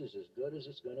 This is as good as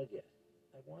it's going to get.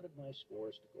 I wanted my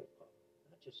scores to go up,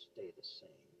 not just stay the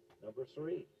same. Number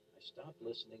 3, I stopped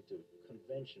listening to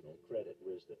conventional credit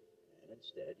wisdom and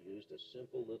instead used a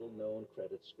simple little known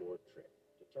credit score trick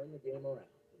to turn the game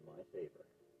around in my favor.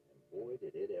 And boy,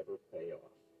 did it ever pay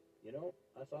off. You know,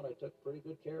 I thought I took pretty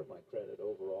good care of my credit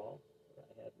overall, but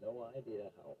I had no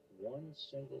idea how one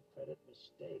single credit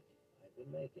mistake I'd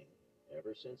been making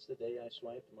ever since the day I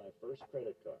swiped my first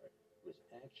credit card was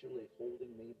actually holding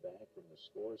me back from the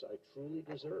scores I truly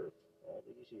deserved all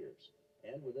these years.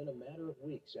 And within a matter of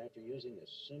weeks after using this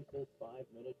simple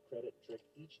 5-minute credit trick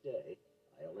each day,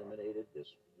 I eliminated this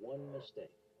one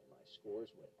mistake, and my scores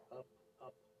went up,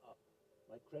 up, up.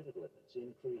 My credit limits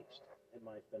increased, and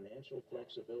my financial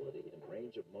flexibility and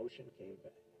range of motion came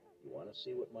back. You want to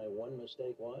see what my one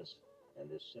mistake was? And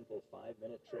this simple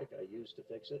 5-minute trick I used to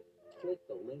fix it? Click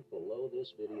the link below this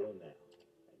video now.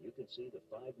 And you can see the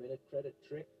 5-minute credit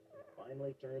trick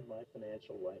finally turned my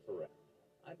financial life around.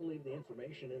 I believe the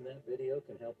information in that video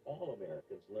can help all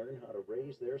Americans learn how to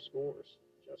raise their scores,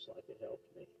 just like it helped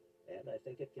me. And I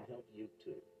think it can help you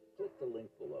too. Click the link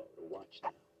below to watch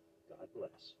now. God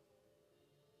bless.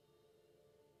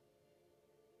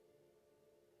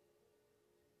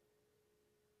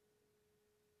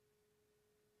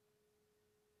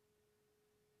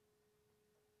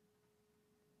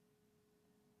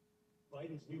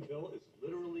 Biden's new bill is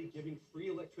literally giving free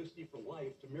electricity for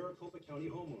life to Maricopa County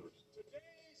homeowners.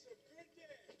 Today's a good day.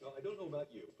 Now, I don't know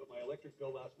about you, but my electric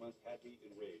bill last month had me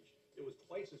enraged. It was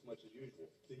twice as much as usual.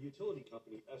 The utility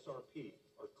company, SRP,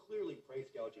 are clearly price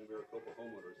gouging Maricopa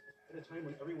homeowners at a time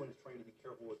when everyone is trying to be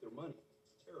careful with their money.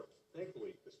 It's terrible.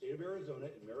 Thankfully, the state of Arizona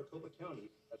and Maricopa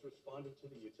County has responded to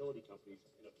the utility companies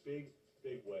in a big,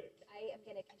 big way. I am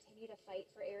going to continue to fight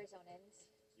for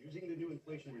Arizonans. Using the new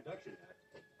Inflation Reduction Act,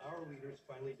 our leaders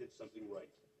finally did something right.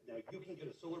 Now you can get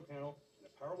a solar panel and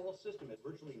a Powerwall system at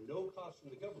virtually no cost from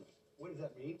the government. What does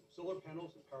that mean? Solar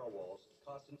panels and Powerwalls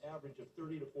cost an average of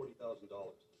 $30,000 to $40,000.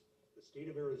 The state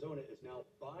of Arizona is now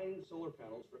buying solar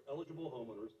panels for eligible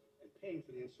homeowners and paying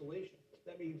for the installation.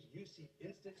 That means you see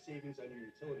instant savings on your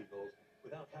utility bills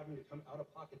without having to come out of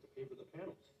pocket to pay for the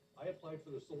panels. I applied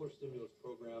for the solar stimulus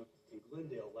program in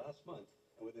Glendale last month,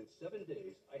 and within 7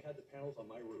 days, I had the panels on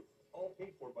my roof, all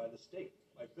paid for by the state.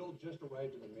 My bill just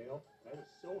arrived in the mail, and I was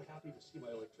so happy to see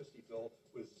my electricity bill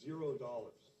was $0.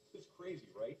 It's crazy,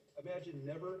 right? Imagine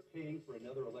never paying for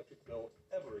another electric bill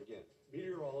ever again.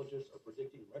 Meteorologists are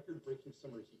predicting record-breaking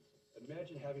summer heat.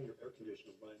 Imagine having your air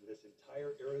conditioner run this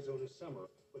entire Arizona summer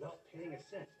without paying a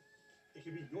cent. It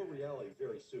could be your reality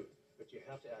very soon, but you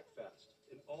have to act fast.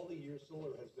 In all the years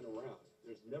solar has been around,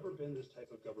 there's never been this type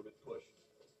of government push.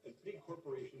 And big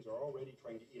corporations are already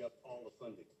trying to eat up all the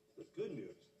funding. The good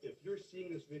news, if you're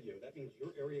seeing this video, that means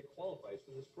your area qualifies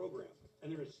for this program,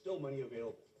 and there is still money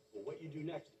available. But what you do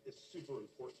next is super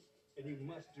important, and you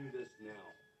must do this now.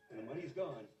 When the money's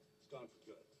gone, it's gone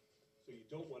for good. So you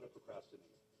don't want to procrastinate.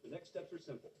 The next steps are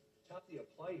simple. Tap the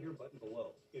Apply Here button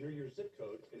below, enter your zip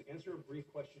code, and answer a brief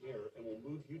questionnaire, and we'll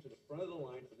move you to the front of the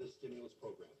line for this stimulus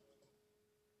program.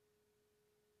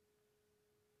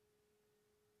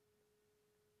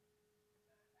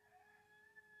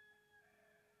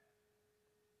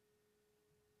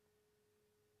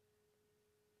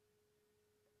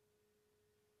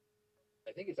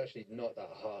 I think it's actually not that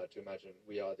hard to imagine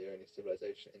we are the only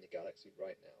civilization in the galaxy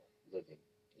right now. Living.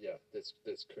 Yeah, that's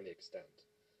currently extant.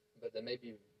 But there may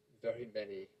be very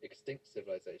many extinct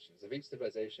civilizations. If each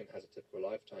civilization has a typical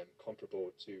lifetime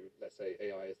comparable to, let's say,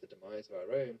 AI is the demise of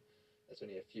our own, that's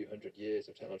only a few hundred years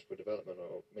of technological development,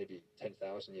 or maybe 10,000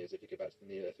 years if you go back to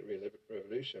the Neolithic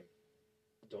Revolution,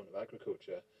 the dawn of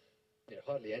agriculture,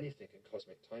 hardly anything in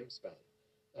cosmic time span.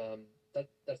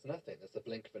 That's nothing. That's the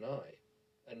blink of an eye.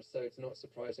 And so it's not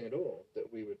surprising at all that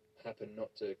we would happen not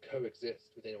to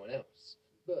coexist with anyone else.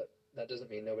 But that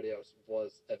doesn't mean nobody else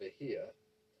was ever here.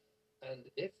 And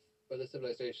if other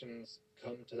civilizations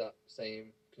come to that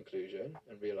same conclusion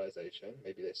and realization,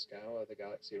 maybe they scour the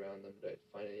galaxy around them, don't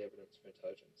find any evidence for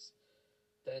intelligence,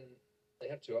 then they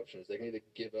have two options. They can either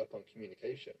give up on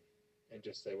communication and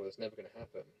just say, well, it's never going to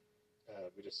happen.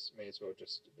 We just may as well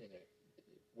just,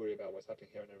 worry about what's happening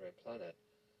here on our own planet.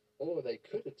 Or they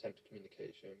could attempt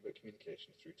communication, but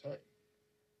communication through time.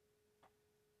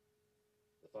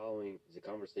 The following is a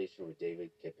conversation with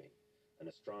David Kipping, an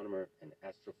astronomer and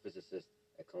astrophysicist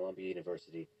at Columbia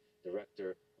University,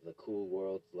 director of the Cool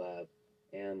Worlds Lab,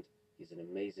 and he's an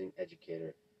amazing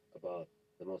educator about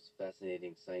the most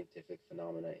fascinating scientific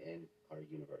phenomena in our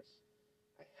universe.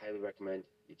 I highly recommend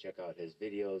you check out his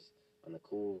videos on the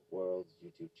Cool Worlds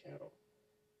YouTube channel.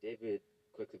 David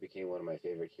quickly became one of my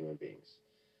favorite human beings.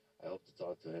 I hope to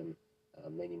talk to him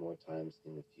many more times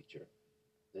in the future.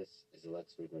 This is the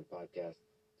Lex Friedman Podcast.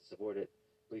 To support it,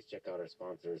 please check out our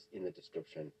sponsors in the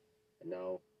description. And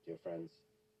now, dear friends,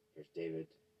 here's David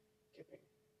Kipping.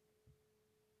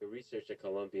 Your research at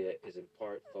Columbia is in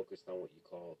part focused on what you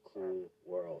call cool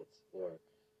worlds, or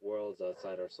worlds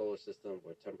outside our solar system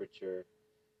where temperature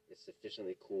is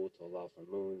sufficiently cool to allow for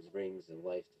moons, rings, and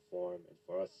life to form, and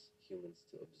for us humans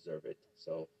to observe it.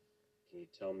 So, can you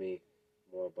tell me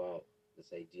more about this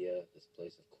idea, this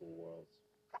place of cool worlds?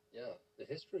 Yeah, the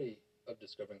history of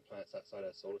discovering planets outside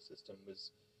our solar system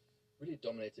was really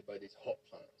dominated by these hot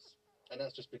planets. And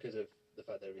that's just because of the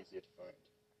fact they're easier to find.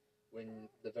 When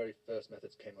the very first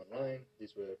methods came online,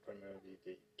 these were primarily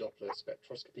the Doppler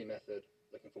spectroscopy method,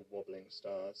 looking for wobbling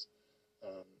stars,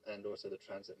 and also the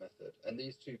transit method. And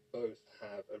these two both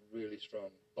have a really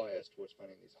strong bias towards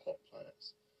finding these hot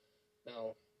planets.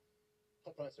 Now,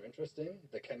 hot planets are interesting.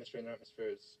 The chemistry in their atmosphere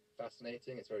is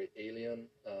fascinating. It's very alien.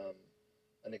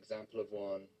 An example of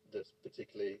one that's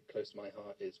particularly close to my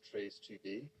heart is TRACE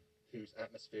 2b, whose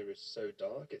atmosphere is so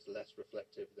dark it's less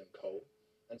reflective than coal.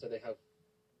 And so they have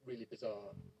really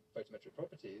bizarre photometric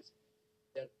properties,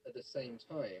 yet at the same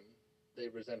time,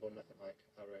 they resemble nothing like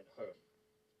our own home.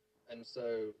 And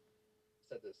so,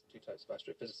 said there's two types of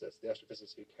astrophysicists. The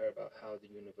astrophysicists who care about how the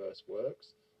universe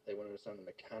works. They want to understand the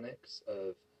mechanics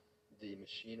of the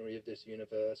machinery of this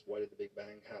universe. Why did the Big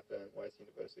Bang happen? Why is the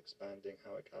universe expanding?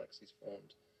 How are galaxies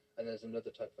formed? And there's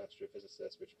another type of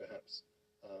astrophysicist which perhaps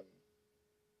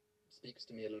speaks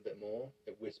to me a little bit more.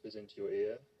 It whispers into your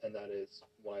ear, and that is,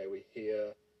 why are we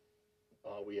here?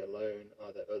 Are we alone?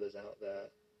 Are there others out there?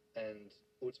 And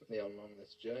ultimately, along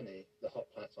this journey, the hot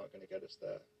planets aren't going to get us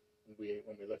there.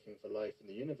 When we're looking for life in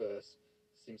the universe,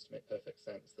 it seems to make perfect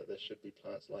sense that there should be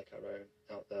planets like our own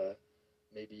out there,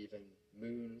 maybe even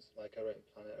moons like our own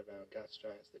planet around gas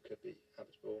giants that could be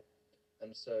habitable.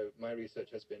 And so my research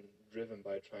has been driven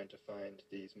by trying to find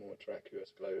these more terraqueous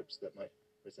globes that might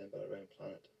resemble our own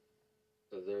planet.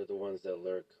 So they're the ones that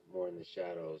lurk more in the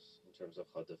shadows in terms of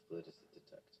how difficult it is to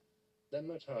detect. They're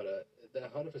much harder.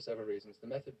 They're harder for several reasons. The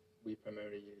method we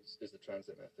primarily use is the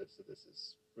transit method, so this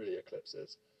is really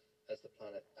eclipses. as the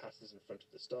planet passes in front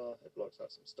of the star, it blocks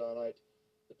out some starlight.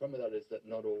 The problem with that is that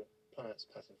not all planets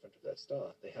pass in front of their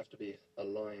star. They have to be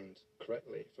aligned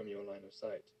correctly from your line of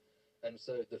sight. And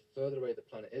so the further away the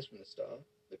planet is from the star,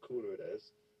 the cooler it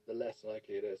is, the less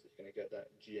likely it is that you're going to get that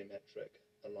geometric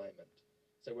alignment.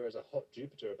 So whereas a hot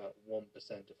Jupiter, about 1%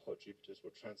 of hot Jupiters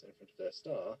will transit in front of their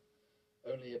star,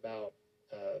 only about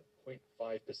 0.5%,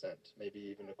 maybe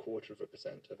even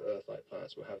 0.25% of Earth-like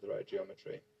planets will have the right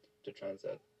geometry to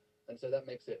transit. And so that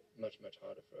makes it much, much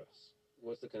harder for us.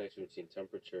 What's the connection between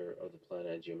temperature of the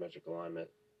planet and geometric alignment,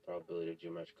 probability of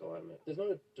geometric alignment? There's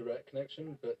not a direct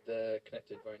connection, but they're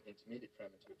connected by an intermediate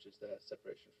parameter, which is their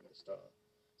separation from the star.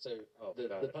 So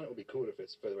the planet will be cooler if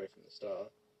it's further away from the star,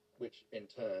 which in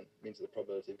turn means that the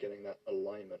probability of getting that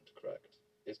alignment correct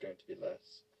is going to be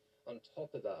less. On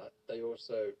top of that, they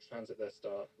also transit their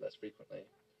star less frequently.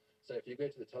 So if you go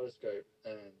to the telescope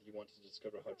and you wanted to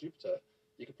discover a hot Jupiter,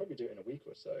 you could probably do it in a week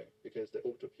or so, because the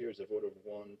orbital periods of order of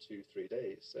 1, 2, 3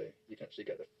 days, so you can actually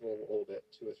get the full orbit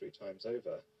 2 or 3 times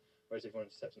over. Whereas if you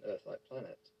want to detect an Earth-like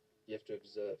planet, you have to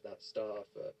observe that star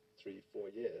for 3, 4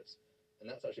 years. And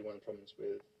that's actually one of the problems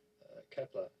with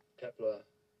Kepler. Kepler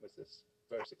was this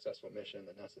very successful mission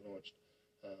that NASA launched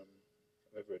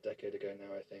over a decade ago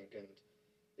now, I think, and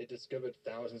it discovered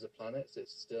thousands of planets.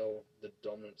 It's still the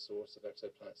dominant source of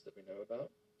exoplanets that we know about.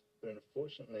 But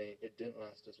unfortunately, it didn't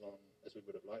last as long as we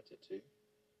would have liked it to.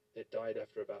 It died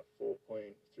after about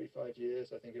 4.35 years,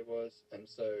 I think it was. And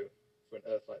so for an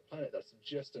Earth-like planet, that's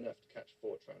just enough to catch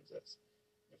 4 transits.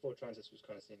 And 4 transits was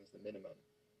kind of seen as the minimum.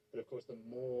 But of course, the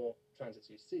more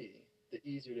transits you see, the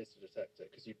easier it is to detect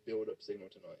it, because you build up signal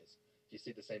to noise. If you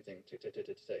see the same thing tick, tick, tick,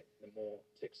 tick, tick, the more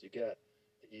ticks you get,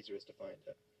 the easier it is to find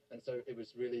it. And so it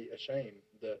was really a shame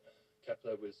that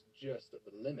Kepler was just at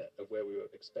the limit of where we were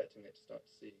expecting it to start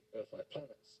to see Earth-like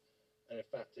planets. And in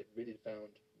fact, it really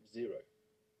found 0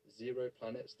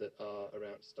 planets that are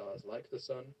around stars like the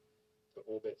Sun, for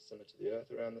orbits similar to the Earth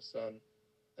around the Sun,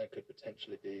 and could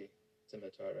potentially be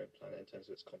similar to our own planet in terms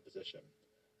of its composition.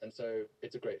 And so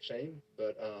it's a great shame,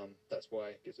 but that's why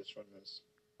it gives astronomers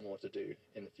more to do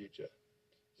in the future.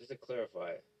 Just to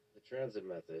clarify, the transit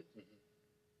method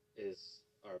is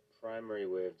our primary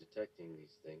way of detecting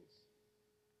these things.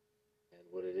 And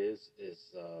what it is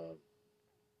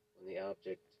when the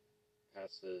object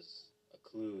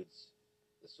occludes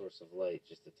the source of light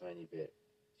just a tiny bit,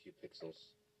 a few pixels.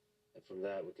 And from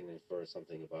that, we can infer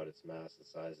something about its mass and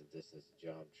size and distance and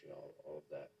geometry, all of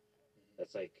that.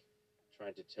 That's like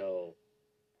trying to tell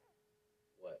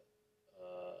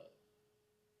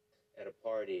at a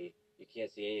party, you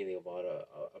can't see anything about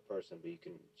a person, but you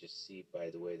can just see by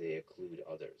the way they occlude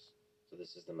others. So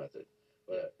this is the method.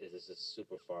 But this is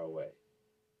super far away.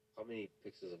 How many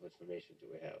pixels of information do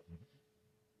we have?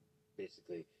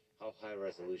 Basically, how high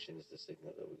resolution is the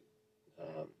signal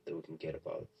that we can get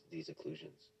about these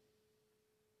occlusions?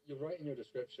 You're right in your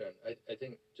description. I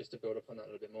think just to build up on that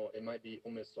a little bit more, it might be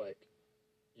almost like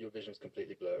your vision is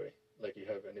completely blurry. Like you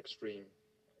have an extreme,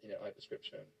 eye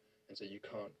prescription, and so you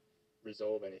can't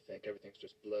resolve anything. Everything's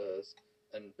just blurs,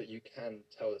 but you can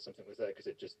tell that something was there because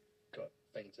it just got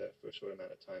fainter for a short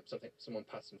amount of time. Someone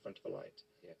passed in front of a light,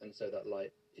 and so that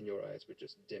light in your eyes would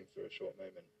just dim for a short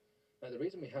moment. Now, the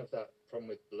reason we have that problem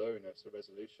with blurriness or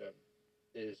resolution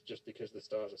is just because the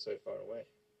stars are so far away.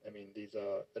 I mean,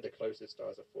 the closest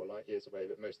stars are 4 light years away,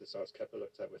 but most of the stars Kepler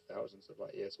looked at were thousands of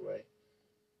light years away.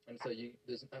 And so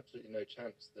there's absolutely no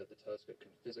chance that the telescope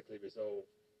can physically resolve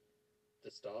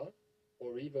the star,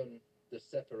 or even the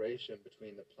separation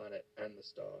between the planet and the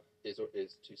star is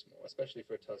too small, especially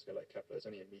for a telescope like Kepler. It's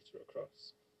only 1 meter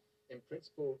across. In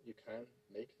principle, you can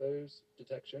make those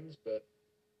detections, but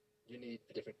you need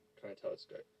a different kind of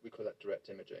telescope. We call that direct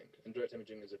imaging. And direct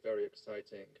imaging is a very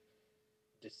exciting,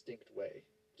 distinct way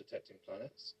of detecting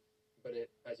planets. But it,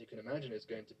 as you can imagine, is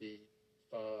going to be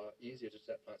far easier to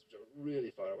detect planets which are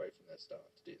really far away from their star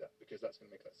to do that, because that's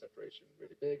going to make that separation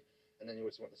really big. And then you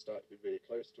also want the star to be really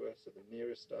close to us, so the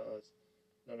nearest stars.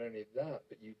 Not only that,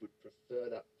 but you would prefer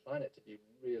that planet to be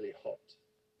really hot,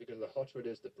 because the hotter it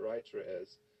is, the brighter it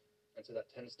is. And so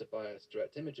that tends to bias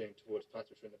direct imaging towards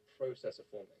planets which are in the process of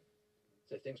forming.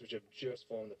 So things which have just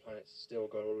formed, the planet's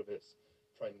still got all of its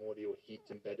primordial heat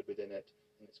embedded within it,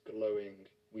 and it's glowing.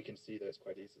 We can see those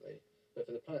quite easily. But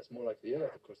for the planets more like the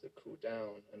Earth, of course, they've cooled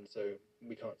down, and so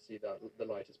we can't see that. The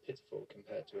light is pitiful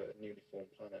compared to a newly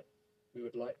formed planet. We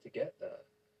would like to get there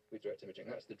with direct imaging.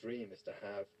 That's the dream, is to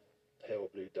have a pale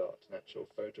blue dot, an actual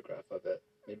photograph of it,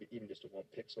 maybe even just a 1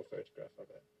 pixel photograph of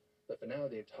it. But for now,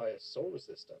 the entire solar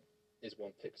system is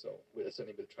 1 pixel,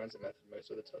 certainly with the transit method,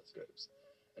 most other telescopes.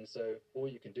 And so all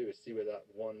you can do is see where that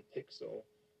 1 pixel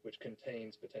which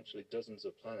contains potentially dozens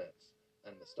of planets,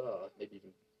 and the star, maybe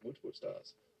even multiple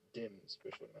stars, dims for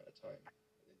a short amount of time.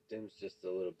 It dims just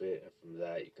a little bit, and from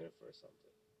that you can infer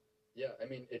something. Yeah, I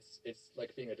mean, it's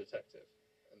like being a detective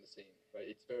on the scene, right?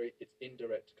 It's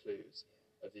indirect clues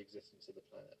of the existence of the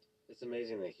planet. It's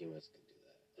amazing that humans can do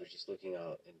that. They're just looking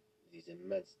out in these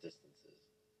immense distances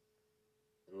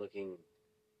and looking,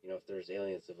 if there's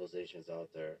alien civilizations out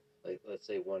there, like let's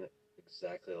say one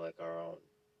exactly like our own,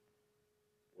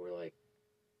 we're like,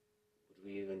 would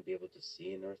we even be able to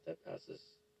see an Earth that passes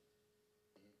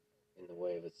in the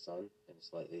way of its sun and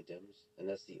slightly dims? And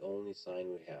that's the only sign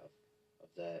we have of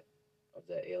that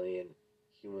alien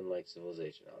human-like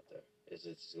civilization out there. Is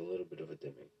it's a little bit of a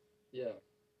dimming. Yeah.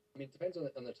 I mean, it depends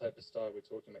on the type of star we're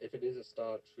talking about. If it is a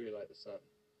star truly like the sun,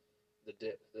 the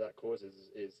dip that causes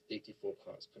is 84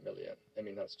 parts per million. I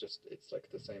mean, it's like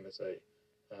the same as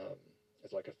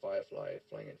like a firefly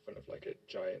flying in front of like a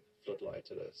giant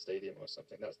floodlight at a stadium or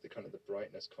something. That's the kind of the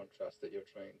brightness contrast that you're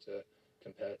trying to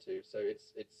compare to. So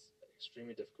it's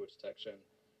extremely difficult detection,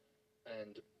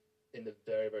 and in the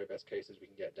very, very best cases we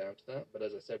can get down to that. But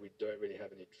as I said, we don't really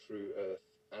have any true Earth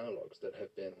analogues that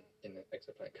have been in an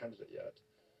exoplanet candidate yet.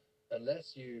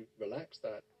 Unless you relax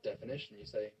that definition, you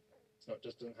say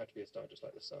doesn't have to be a star just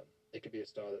like the sun. It could be a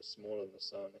star that's smaller than the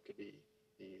sun. It could be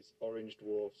these orange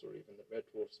dwarfs or even the red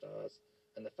dwarf stars.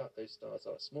 And the fact those stars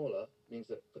are smaller means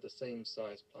that for the same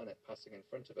size planet passing in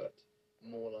front of it,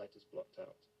 more light is blocked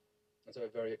out. And so a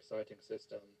very exciting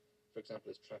system, for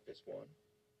example, is TRAPPIST-1,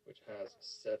 which has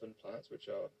 7 planets which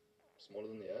are smaller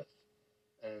than the Earth.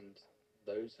 And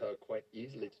those are quite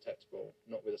easily detectable,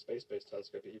 not with a space-based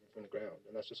telescope, but even from the ground.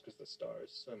 And that's just because the star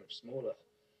is so much smaller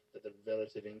that the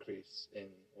relative increase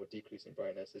in or decrease in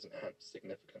brightness is enhanced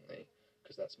significantly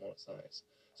because that smaller size.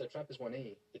 So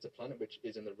TRAPPIST-1e, it's a planet which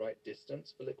is in the right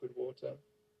distance for liquid water.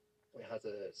 It has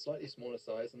a slightly smaller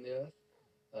size than the Earth.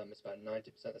 It's about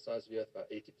 90% the size of the Earth, about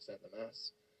 80% the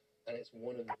mass. And it's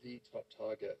one of the top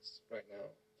targets right now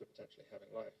for potentially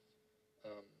having life.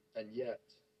 And yet,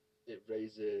 it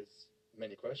raises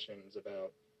many questions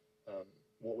about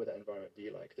what would that environment be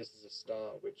like. This is a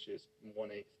star which is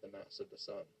 1/8 the mass of the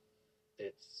sun.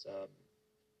 It's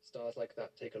stars like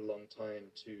that take a long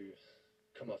time to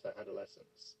come off their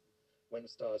adolescence. When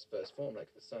stars first form,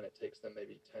 like the sun, it takes them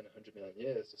maybe 10, 100 million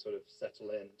years to sort of settle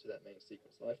into that main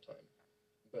sequence lifetime.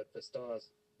 But for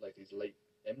stars like these late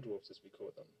M-dwarfs, as we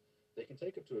call them, they can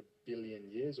take up to 1 billion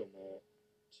years or more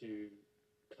to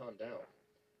calm down.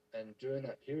 And during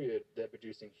that period, they're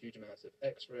producing huge amounts of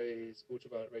X-rays,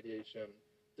 ultraviolet radiation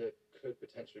that could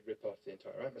potentially rip off the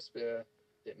entire atmosphere.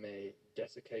 It may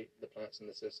desiccate the planets in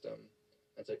the system.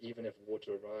 And so even if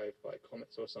water arrived by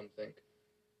comets or something,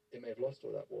 it may have lost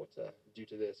all that water due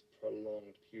to this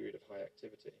prolonged period of high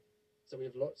activity. So we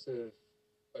have lots of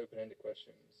open-ended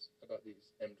questions about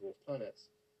these M-dwarf planets,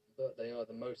 but they are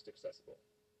the most accessible.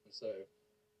 And so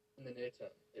in the near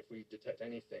term, if we detect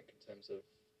anything in terms of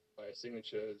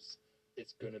biosignatures,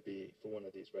 it's going to be for one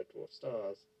of these red dwarf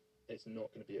stars. It's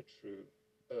not going to be a true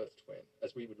Earth twin,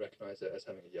 as we would recognize it as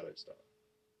having a yellow star.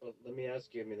 Well, let me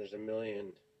ask you, there's a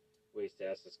million ways to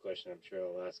ask this question. I'm sure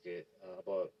I'll ask it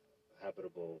about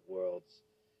habitable worlds.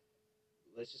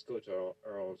 Let's just go to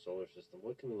our own solar system.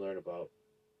 What can we learn about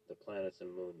the planets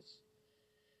and moons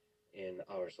in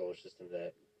our solar system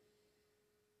that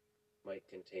might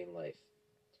contain life?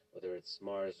 Whether it's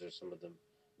Mars or some of the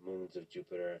moons of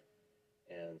Jupiter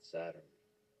and Saturn.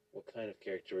 What kind of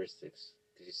characteristics,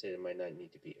 because you said it might not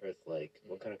need to be Earth-like,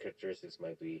 what kind of characteristics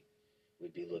might we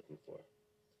be looking for?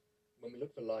 When we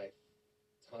look for life,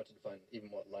 it's hard to define even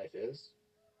what life is,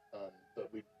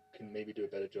 but we can maybe do a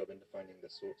better job in defining the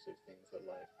sorts of things that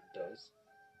life does.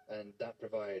 And that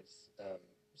provides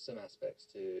some aspects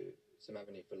to some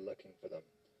avenue for looking for them.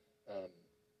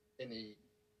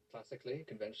 Classically,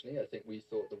 conventionally, I think we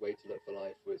thought the way to look for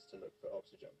life was to look for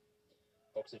oxygen.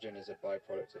 Oxygen is a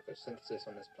byproduct of photosynthesis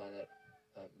on this planet.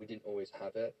 We didn't always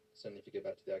have it. Certainly if you go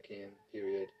back to the Archean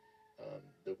period,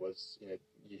 there was,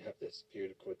 you have this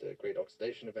period called the Great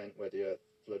Oxidation Event where the Earth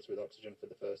floods with oxygen for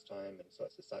the first time and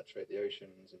starts to saturate the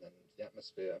oceans and then the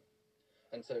atmosphere.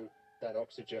 And so that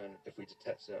oxygen, if we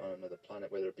detect it on another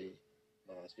planet, whether it be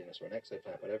Mars, Venus, or an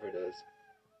exoplanet, whatever it is,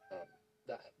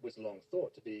 that was long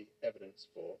thought to be evidence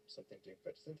for something doing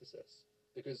photosynthesis.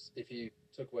 Because if you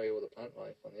took away all the plant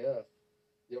life on the Earth,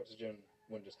 the oxygen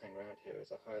wouldn't just hang around here.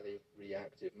 It's a highly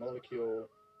reactive molecule.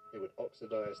 It would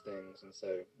oxidize things, and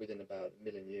so within about 1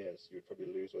 million years, you would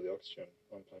probably lose all the oxygen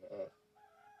on planet Earth.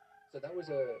 So that was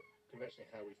conventionally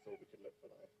how we thought we could look for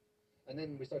life. And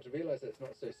then we started to realize that it's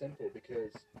not so simple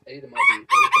because, A, there might be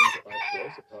other things that life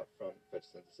does apart from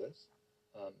photosynthesis,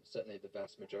 Certainly the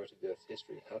vast majority of the Earth's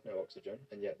history had no oxygen,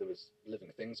 and yet there was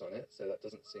living things on it, so that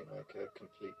doesn't seem like a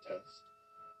complete test.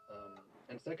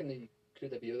 And secondly,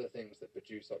 could there be other things that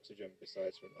produce oxygen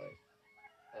besides from life?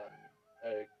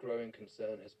 A growing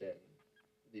concern has been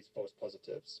these false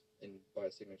positives in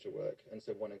biosignature work, and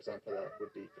so one example of that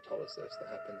would be photolysis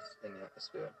that happens in the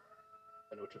atmosphere.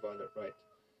 An ultraviolet light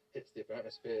hits the upper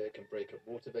atmosphere, can break up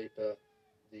water vapor,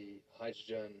 the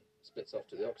hydrogen splits off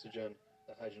to the oxygen.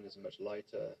 The hydrogen is a much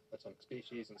lighter atomic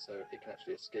species, and so it can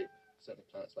actually escape certainly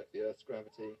planets like the Earth's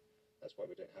gravity. That's why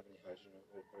we don't have any hydrogen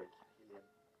or very little helium.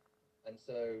 And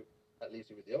so that leaves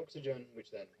you with the oxygen,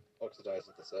 which then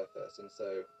oxidizes the surface. And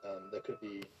so there could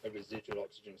be a residual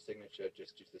oxygen signature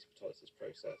just due to this photolysis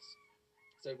process.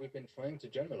 So we've been trying to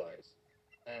generalize,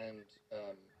 and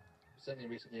certainly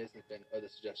in recent years there have been other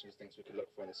suggestions, things we could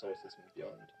look for in the solar system and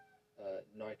beyond.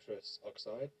 Nitrous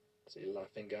oxide, so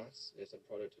laughing gas, is a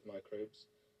product of microbes.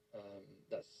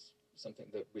 That's something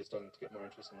that we're starting to get more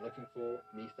interest in looking for.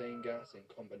 Methane gas in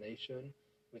combination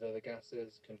with other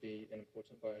gases can be an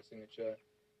important biosignature.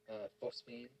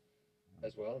 Phosphine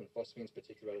as well, and phosphine is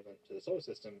particularly relevant to the solar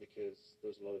system because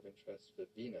there was a lot of interest for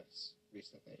Venus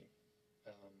recently.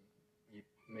 You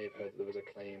may have heard that there was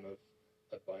a claim of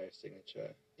a biosignature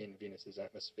in Venus's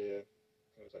atmosphere.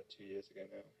 It was like 2 years ago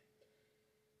now.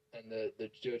 And the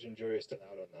judge and jury are still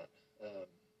out on that.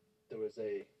 There was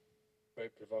a very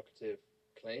provocative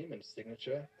claim and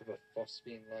signature of a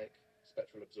phosphine-like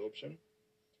spectral absorption.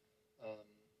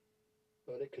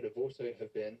 But it could have also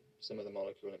have been some other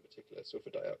molecule in particular,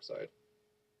 sulfur dioxide,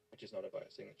 which is not a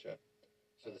biosignature.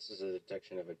 So this is a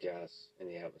detection of a gas in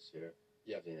the atmosphere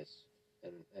of Venus,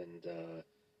 and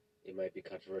it might be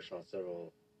controversial on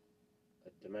several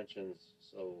dimensions.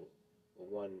 So,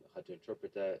 one, how to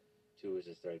interpret that. Two, is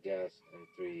there a gas? And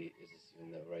three, is this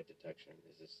even the right detection?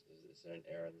 Is there an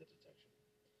error in the detection?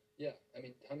 Yeah, I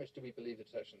mean, how much do we believe the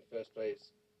detection in the first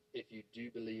place? If you do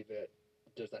believe it,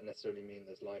 does that necessarily mean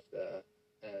there's life there?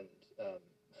 And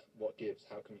what gives?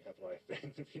 How can you have life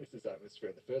in Venus's atmosphere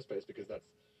in the first place? Because that's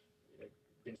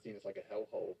been seen as like a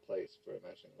hellhole place for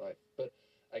imagining life. But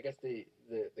I guess the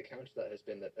counter to that has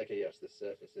been that, okay, yes, the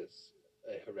surface is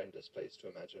a horrendous place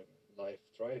to imagine life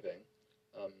thriving.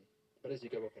 But as you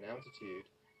go up in altitude,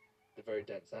 the very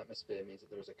dense atmosphere means that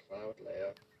there is a cloud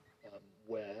layer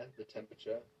where the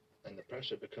temperature and the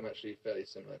pressure become actually fairly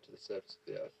similar to the surface of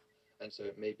the Earth. And so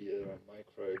it may be there are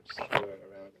microbes going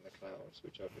around in the clouds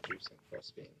which are producing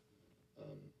phosphine.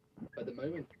 At the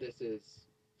moment, this is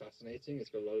fascinating.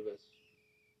 It's got a lot of us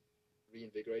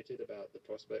reinvigorated about the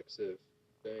prospects of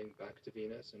going back to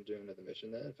Venus and doing another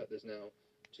mission there. In fact, there's now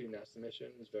 2 NASA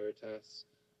missions, Veritas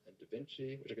and Da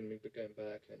Vinci, which are going to be going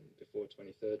back and before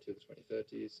 2030 or the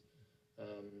 2030s.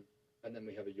 And then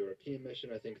we have a European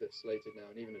mission, I think, that's slated now,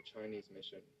 and even a Chinese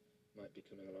mission might be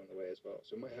coming along the way as well.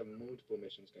 So we might have multiple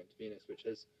missions going to Venus, which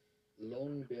has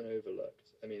long been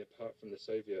overlooked. I mean, apart from the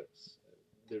Soviets,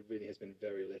 there really has been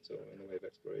very little in the way of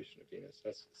exploration of Venus,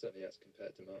 certainly as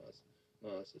compared to Mars.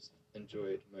 Mars has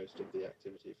enjoyed most of the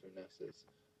activity from NASA's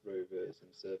rovers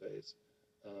and surveys.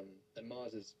 And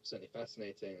Mars is certainly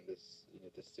fascinating. There's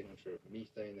this signature of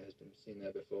methane that has been seen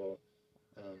there before.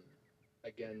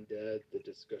 Again, there the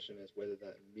discussion is whether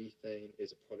that methane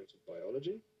is a product of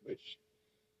biology, which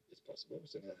is possible,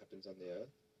 something that happens on the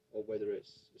Earth, or whether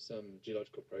it's some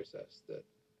geological process that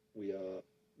we are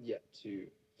yet to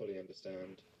fully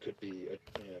understand. Could be,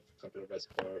 for example, a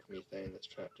reservoir of methane that's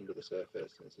trapped under the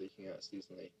surface and it's leaking out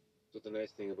seasonally. So the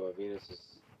nice thing about Venus is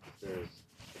if there's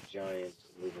a giant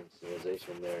living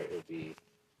civilization there, it would be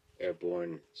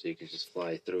airborne, so you can just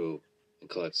fly through and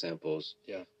collect samples.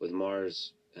 Yeah. With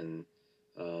Mars and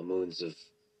moons of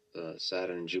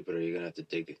Saturn and Jupiter, you're gonna have to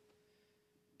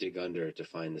dig under to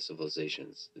find the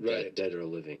civilizations, dead or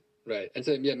living. Right, and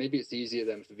so yeah, maybe it's easier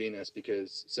then for Venus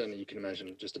because certainly you can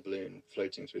imagine just a balloon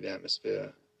floating through the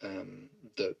atmosphere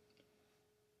that.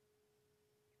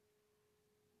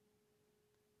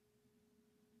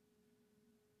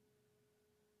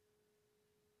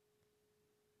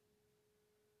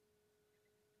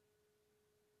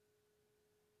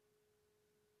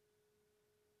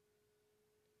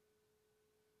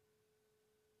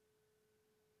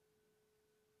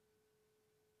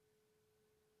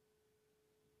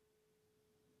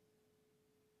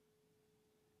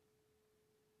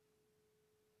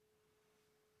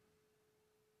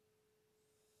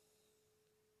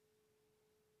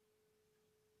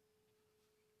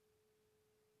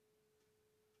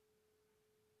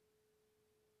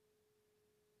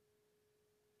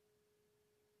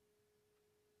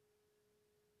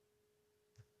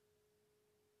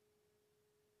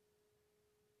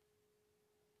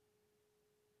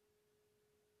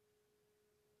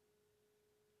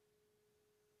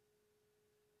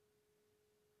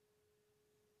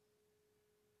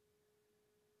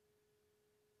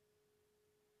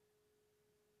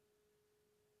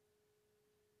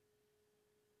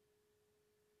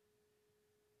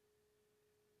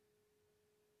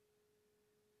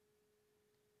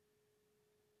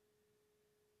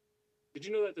 Did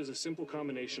you know that there's a simple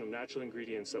combination of natural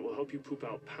ingredients that will help you poop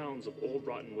out pounds of old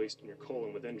rotten waste in your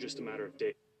colon within just a matter of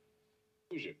days?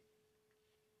 Illusion.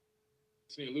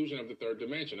 It's the illusion of the third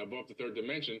dimension. Above the third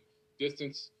dimension,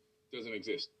 distance doesn't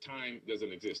exist. Time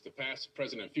doesn't exist. The past,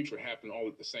 present, and future happen all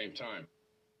at the same time.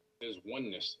 There's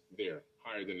oneness there,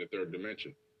 higher than the third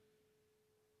dimension.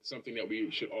 Something that we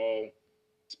should all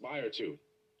aspire to.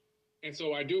 And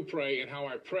so I do pray, and how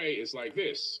I pray is like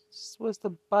this. This was the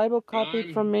Bible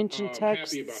copied from ancient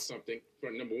texts. I'm happy about something.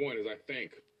 For number one is I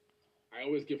thank. I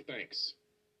always give thanks.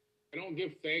 I don't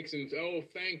give thanks and, oh,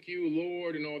 thank you,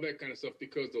 Lord, and all that kind of stuff,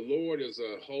 because the Lord is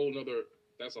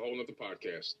that's a whole nother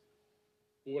podcast.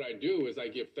 But what I do is I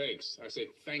give thanks. I say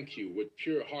thank you with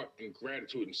pure heart and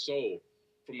gratitude and soul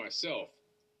from myself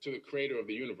to the creator of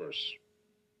the universe.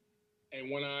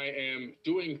 And when I am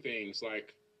doing things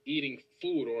like eating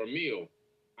food or a meal,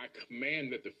 I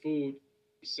command that the food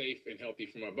be safe and healthy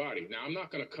for my body. Now, I'm not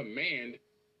going to command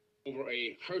over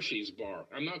a Hershey's bar.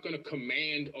 I'm not going to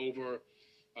command over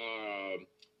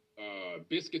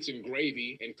biscuits and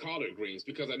gravy and collard greens,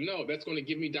 because I know that's going to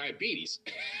give me diabetes.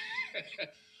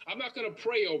 I'm not going to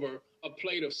pray over a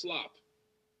plate of slop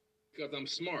because I'm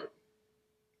smart.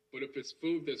 But if it's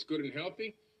food that's good and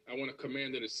healthy, I want to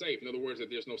command that it's safe. In other words, that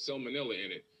there's no salmonella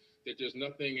in it, that there's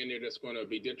nothing in there that's going to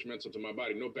be detrimental to my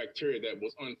body, no bacteria that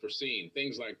was unforeseen,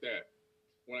 things like that.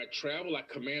 When I travel, I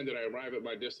command that I arrive at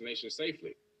my destination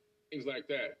safely, things like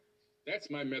that. That's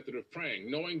my method of praying,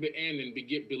 knowing the end and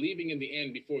believing in the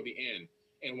end before the end.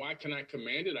 And why can I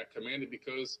command it? I command it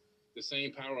because the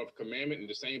same power of commandment and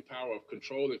the same power of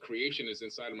control and creation is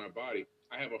inside of my body.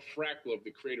 I have a fractal of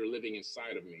the Creator living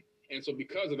inside of me. And so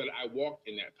because of that, I walk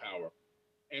in that power.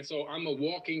 And so I'm a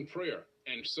walking prayer,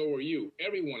 and so are you.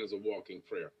 Everyone is a walking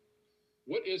prayer.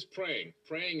 What is praying?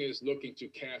 Praying is looking to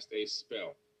cast a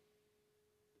spell.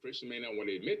 Christians may not want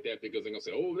to admit that because they're going to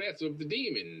say, oh, that's of the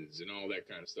demons and all that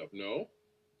kind of stuff. No.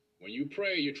 When you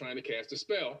pray, you're trying to cast a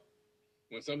spell.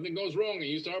 When something goes wrong and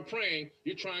you start praying,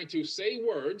 you're trying to say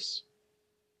words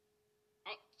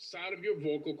outside of your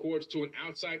vocal cords to an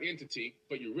outside entity,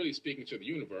 but you're really speaking to the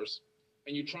universe,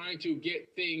 and you're trying to get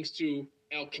things to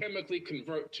alchemically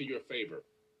convert to your favor.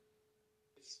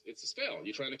 It's a spell.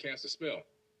 You're trying to cast a spell.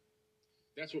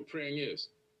 That's what praying is.